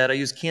Mangum said, I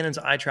use Canon's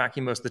eye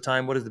tracking most of the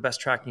time. What is the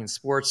best tracking in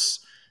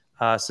sports?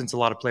 Since a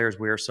lot of players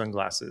wear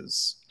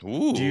sunglasses.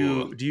 Ooh. Do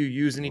you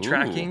use any Ooh.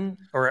 tracking,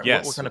 or what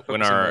Yes. kind of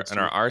When focusing our modes in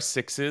do you? our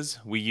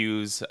R6s, we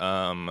use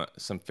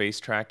some face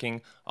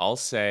tracking. I'll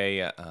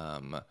say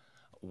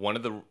one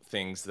of the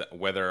things that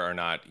whether or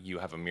not you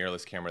have a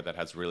mirrorless camera that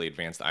has really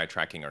advanced eye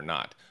tracking or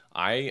not,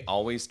 I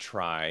always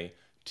try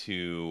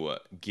to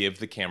give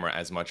the camera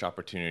as much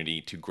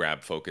opportunity to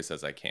grab focus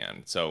as I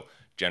can. So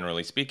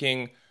generally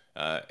speaking,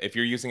 if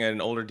you're using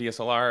an older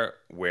DSLR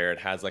where it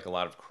has like a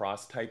lot of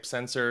cross type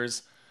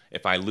sensors,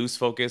 if I lose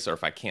focus or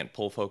if I can't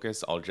pull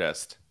focus, I'll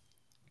just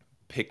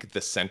pick the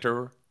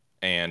center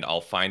and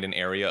I'll find an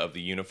area of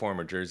the uniform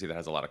or jersey that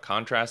has a lot of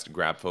contrast,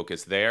 grab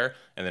focus there,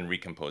 and then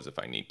recompose if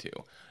I need to.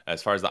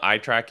 As far as the eye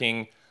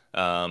tracking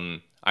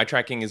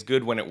is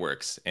good when it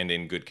works and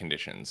in good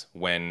conditions.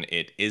 When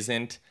it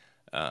isn't,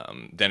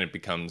 then it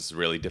becomes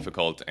really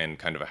difficult and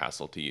kind of a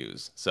hassle to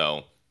use.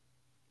 So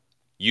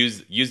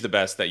use the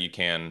best that you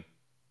can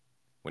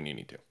when you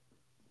need to.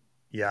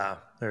 Yeah,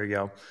 there you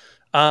go.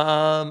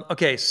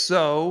 Okay,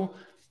 so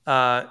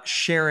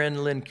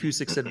Sharon Lynn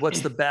Cusick said,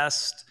 "What's the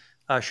best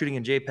shooting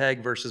in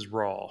JPEG versus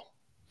RAW?"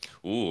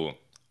 Ooh,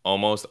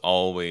 almost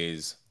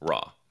always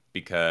raw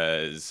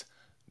because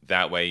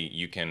that way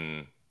you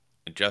can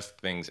adjust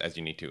things as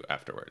you need to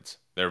afterwards.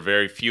 There are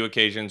very few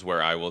occasions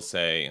where I will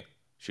say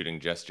shooting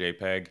just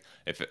JPEG.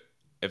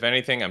 If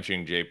anything, I'm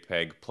shooting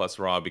JPEG plus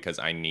raw because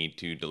I need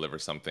to deliver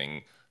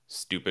something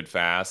stupid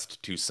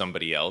fast to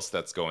somebody else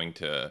that's going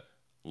to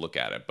look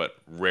at it. But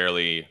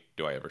rarely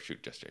do I ever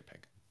shoot just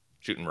JPEG.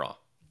 Shooting raw.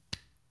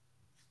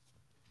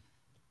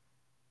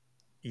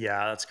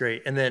 Yeah, that's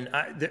great. And then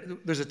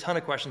there's a ton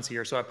of questions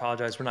here, so I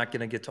apologize. We're not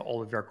going to get to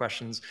all of your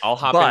questions, I'll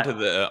but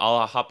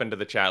hop into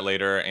the chat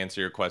later,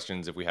 answer your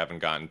questions if we haven't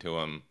gotten to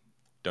them.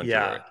 Don't you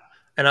yeah. worry.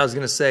 And I was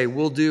going to say,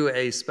 we'll do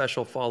a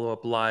special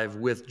follow-up live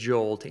with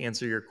Joel to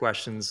answer your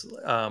questions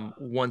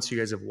once you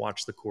guys have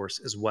watched the course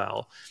as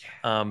well,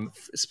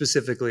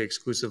 specifically,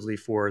 exclusively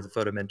for the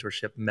Photo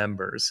Mentorship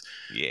members.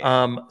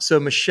 Yeah. So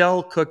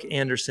Michelle Cook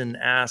Anderson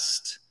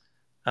asked,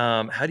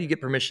 how do you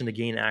get permission to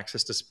gain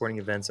access to sporting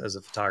events as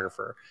a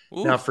photographer?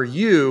 Now, Oof. for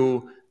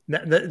you,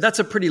 that's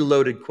a pretty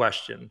loaded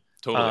question.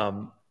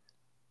 Totally.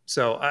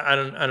 So I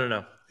don't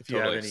know if you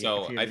have Totally. any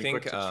So I quick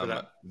think tips for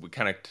that. we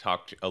kind of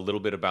talked a little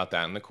bit about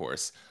that in the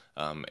course.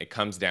 It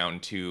comes down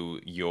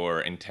to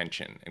your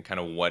intention and kind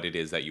of what it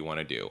is that you want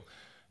to do.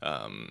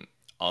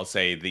 I'll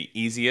say the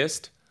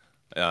easiest,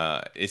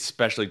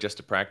 especially just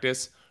to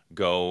practice,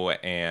 go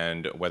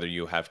and whether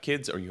you have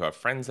kids or you have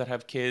friends that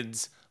have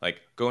kids, like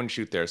go and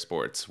shoot their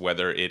sports,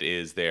 whether it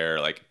is their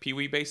like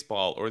pee-wee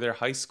baseball or their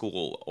high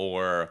school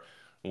or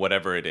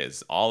whatever it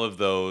is. All of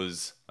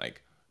those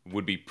like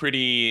would be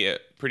pretty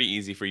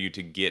easy for you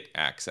to get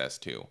access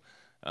to.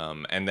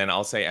 And then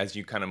I'll say as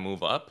you kind of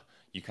move up,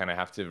 you kind of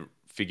have to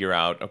figure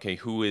out, okay,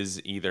 who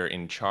is either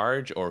in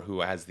charge or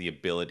who has the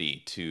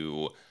ability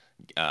to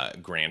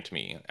grant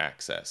me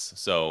access.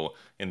 So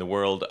in the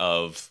world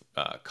of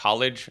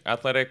college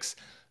athletics,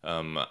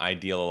 I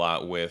deal a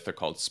lot with, they're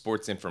called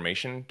sports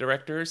information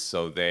directors.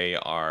 So they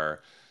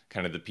are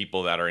kind of the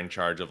people that are in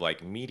charge of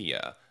like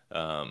media,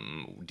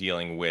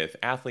 dealing with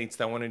athletes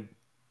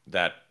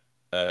that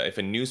if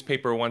a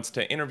newspaper wants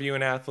to interview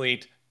an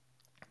athlete,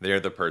 they're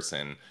the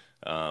person.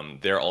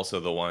 They're also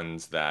the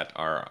ones that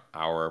are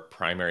our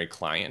primary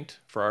client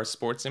for our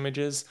sports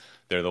images.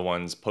 They're the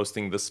ones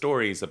posting the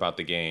stories about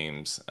the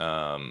games.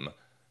 So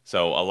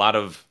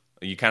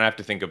you kind of have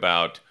to think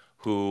about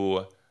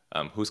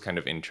who's kind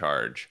of in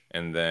charge.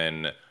 And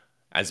then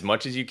as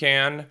much as you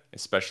can,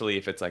 especially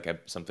if it's like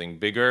something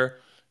bigger,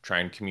 try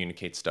and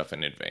communicate stuff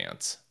in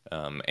advance.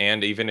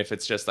 And even if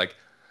it's just like,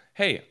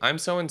 hey, I'm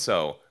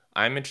so-and-so,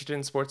 I'm interested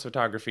in sports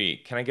photography.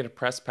 Can I get a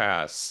press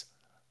pass?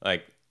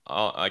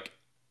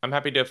 I'm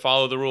happy to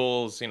follow the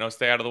rules,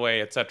 stay out of the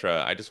way,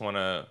 etc. I just want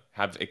to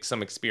have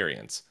some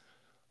experience.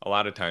 A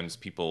lot of times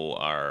people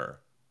are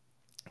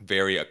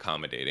very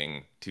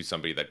accommodating to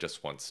somebody that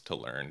just wants to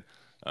learn.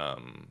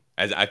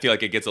 As I feel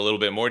like it gets a little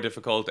bit more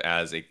difficult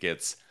as it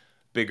gets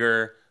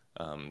bigger.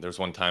 There's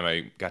one time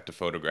I got to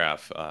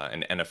photograph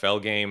an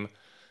NFL game,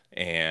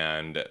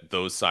 and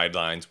those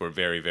sidelines were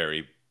very,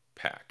 very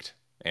packed,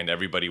 and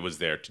everybody was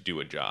there to do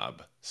a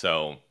job.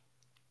 So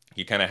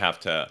you kind of have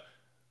to,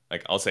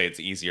 like, I'll say it's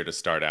easier to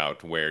start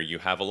out where you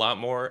have a lot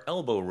more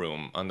elbow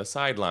room on the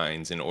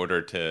sidelines in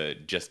order to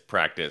just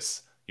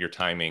practice your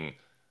timing,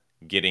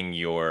 getting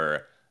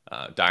your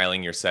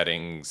dialing your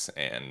settings,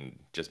 and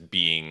just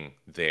being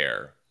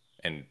there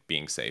and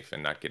being safe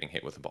and not getting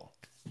hit with the ball.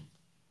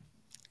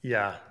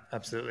 Yeah,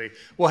 absolutely.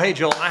 Well, hey,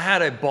 Joel, I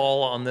had a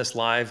ball on this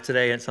live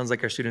today, and it sounds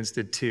like our students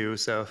did too.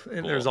 So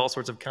there's all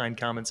sorts of kind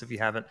comments if you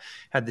haven't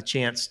had the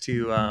chance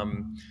to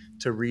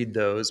read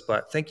those.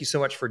 But thank you so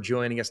much for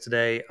joining us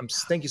today.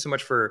 Thank you so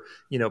much for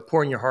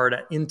pouring your heart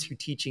into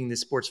teaching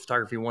this sports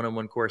photography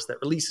 101 course that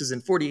releases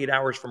in 48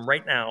 hours from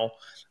right now.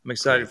 I'm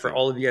excited for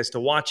all of you guys to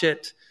watch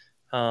it.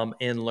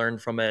 And learn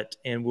from it.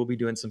 And we'll be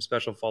doing some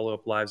special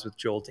follow-up lives with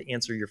Joel to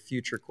answer your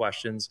future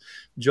questions.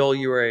 Joel,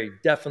 you are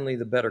definitely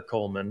the better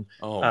Coleman.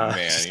 Oh,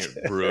 man,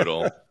 you're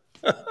brutal.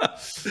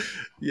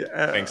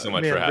 Yeah, thanks so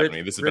much for having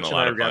me. This has been a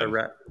lot of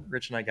fun.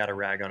 Rich and I got to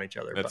rag on each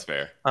other. That's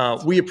fair.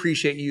 We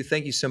appreciate you.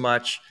 Thank you so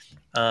much.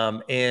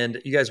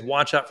 And you guys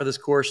watch out for this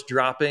course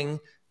dropping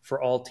for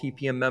all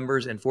TPM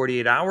members in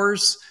 48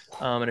 hours.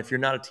 And if you're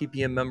not a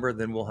TPM member,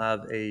 then we'll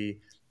have a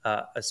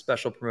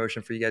special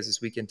promotion for you guys this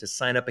weekend to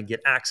sign up and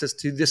get access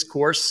to this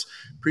course.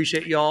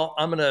 Appreciate y'all.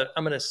 I'm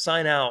gonna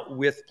sign out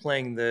with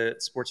playing the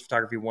Sports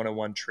Photography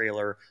 101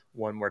 trailer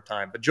one more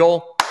time. But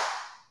Joel,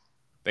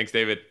 thanks,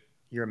 David.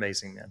 You're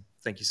amazing, man.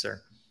 Thank you, sir.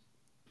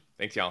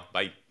 Thanks, y'all.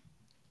 Bye.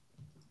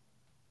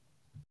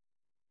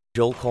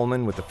 Joel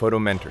Coleman with the Photo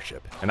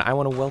Mentorship, and I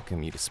want to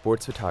welcome you to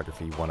Sports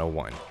Photography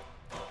 101.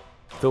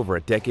 With over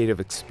a decade of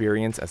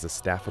experience as a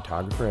staff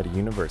photographer at a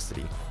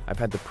university, I've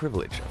had the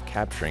privilege of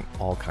capturing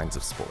all kinds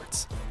of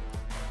sports.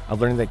 I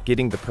learned that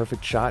getting the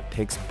perfect shot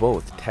takes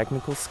both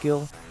technical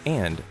skill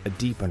and a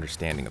deep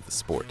understanding of the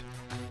sport.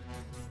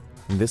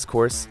 In this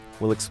course,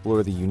 we'll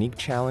explore the unique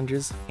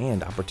challenges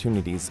and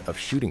opportunities of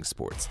shooting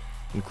sports,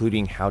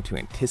 including how to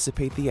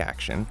anticipate the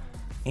action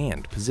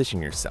and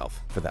position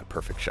yourself for that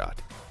perfect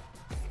shot.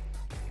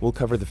 We'll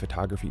cover the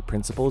photography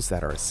principles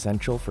that are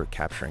essential for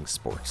capturing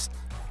sports,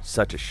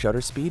 such as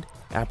shutter speed,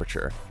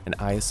 aperture, and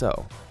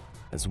ISO,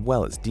 as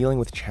well as dealing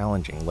with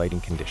challenging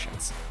lighting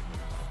conditions.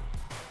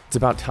 It's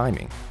about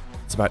timing.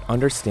 It's about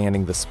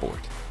understanding the sport.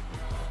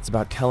 It's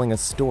about telling a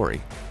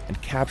story and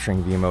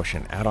capturing the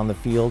emotion out on the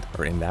field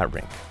or in that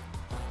rink.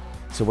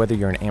 So whether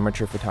you're an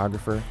amateur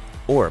photographer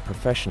or a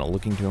professional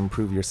looking to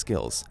improve your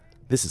skills,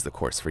 this is the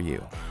course for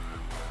you.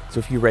 So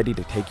if you're ready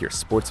to take your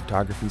sports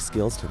photography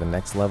skills to the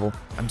next level,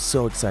 I'm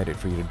so excited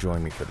for you to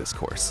join me for this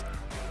course.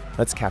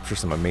 Let's capture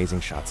some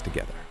amazing shots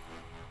together.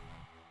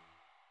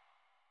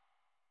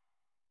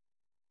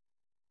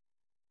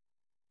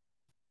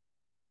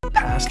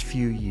 Past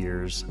few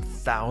years,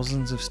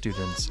 thousands of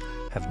students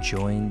have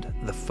joined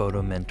the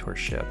Photo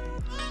Mentorship,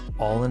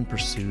 all in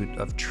pursuit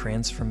of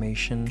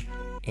transformation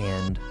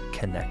and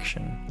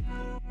connection.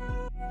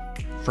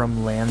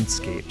 From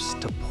landscapes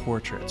to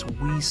portraits,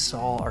 we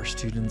saw our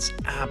students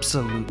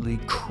absolutely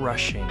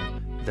crushing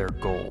their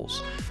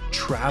goals,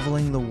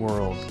 traveling the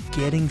world,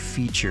 getting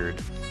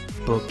featured,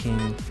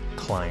 booking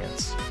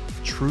clients,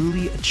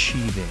 truly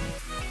achieving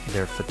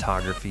their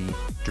photography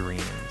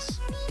dreams.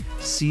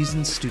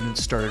 Seasoned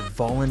students started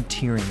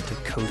volunteering to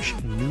coach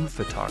new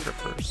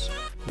photographers.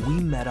 We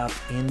met up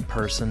in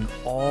person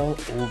all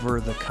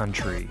over the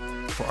country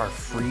for our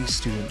free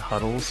student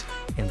huddles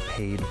and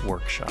paid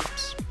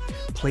workshops.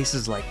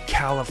 Places like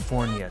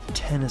California,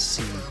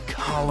 Tennessee,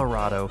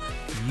 Colorado,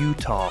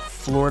 Utah,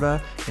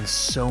 Florida, and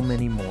so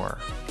many more.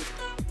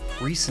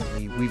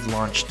 Recently, we've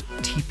launched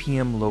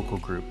TPM local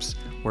groups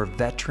where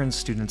veteran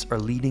students are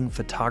leading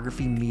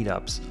photography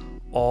meetups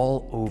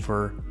all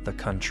over the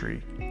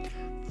country.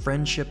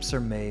 Friendships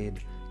are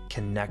made,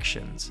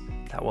 connections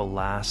that will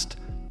last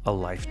a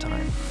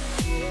lifetime.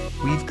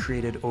 We've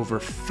created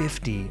over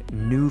 50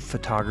 new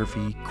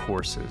photography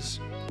courses,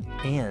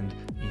 and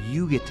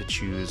you get to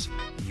choose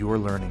your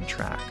learning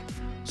track.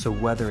 So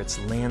whether it's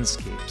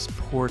landscapes,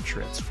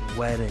 portraits,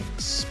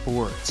 weddings,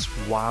 sports,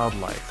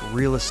 wildlife,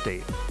 real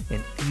estate,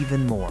 and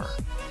even more.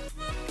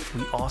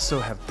 We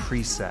also have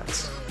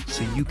presets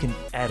so you can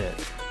edit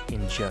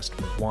in just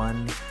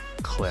one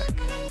click.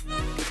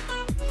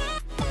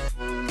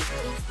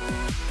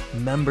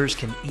 Members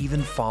can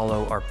even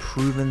follow our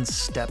proven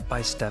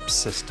step-by-step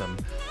system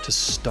to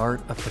start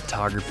a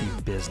photography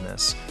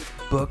business,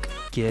 book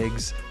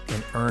gigs,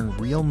 and earn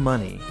real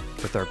money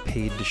with our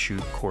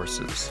paid-to-shoot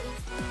courses.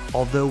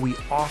 Although we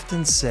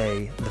often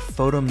say the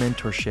photo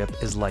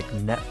mentorship is like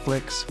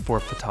Netflix for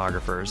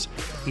photographers,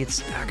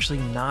 it's actually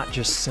not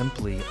just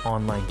simply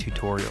online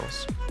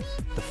tutorials.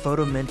 The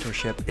photo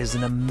mentorship is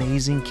an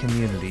amazing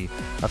community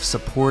of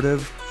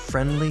supportive,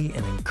 friendly,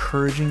 and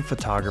encouraging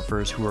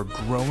photographers who are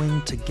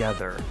growing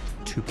together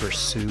to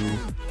pursue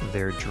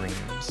their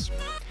dreams.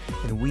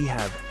 And we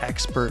have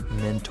expert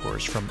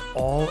mentors from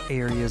all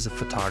areas of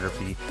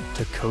photography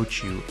to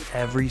coach you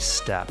every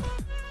step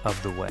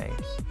of the way.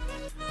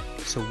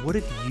 So what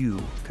if you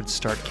could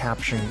start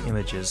capturing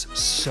images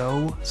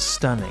so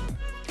stunning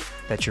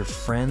that your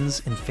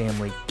friends and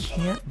family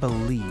can't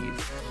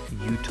believe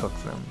you took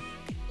them?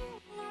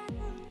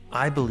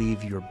 I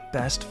believe your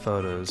best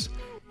photos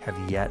have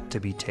yet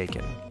to be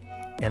taken,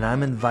 and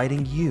I'm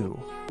inviting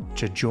you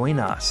to join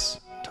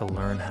us to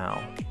learn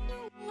how.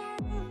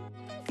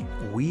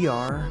 We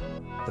are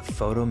the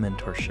Photo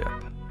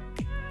Mentorship,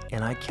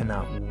 and I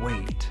cannot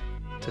wait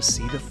to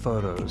see the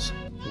photos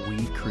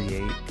we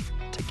create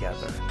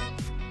together.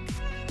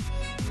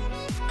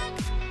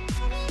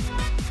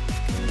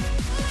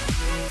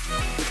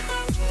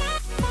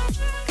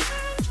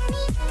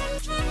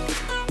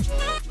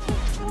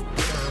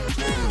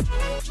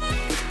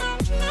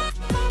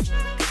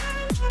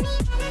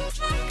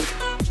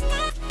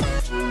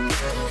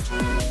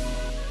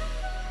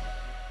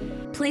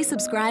 Please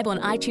subscribe on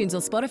iTunes or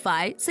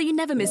Spotify so you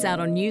never miss out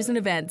on news and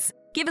events.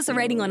 Give us a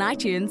rating on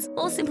iTunes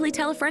or simply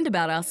tell a friend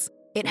about us.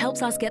 It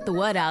helps us get the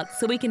word out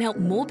so we can help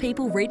more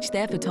people reach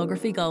their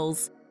photography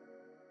goals.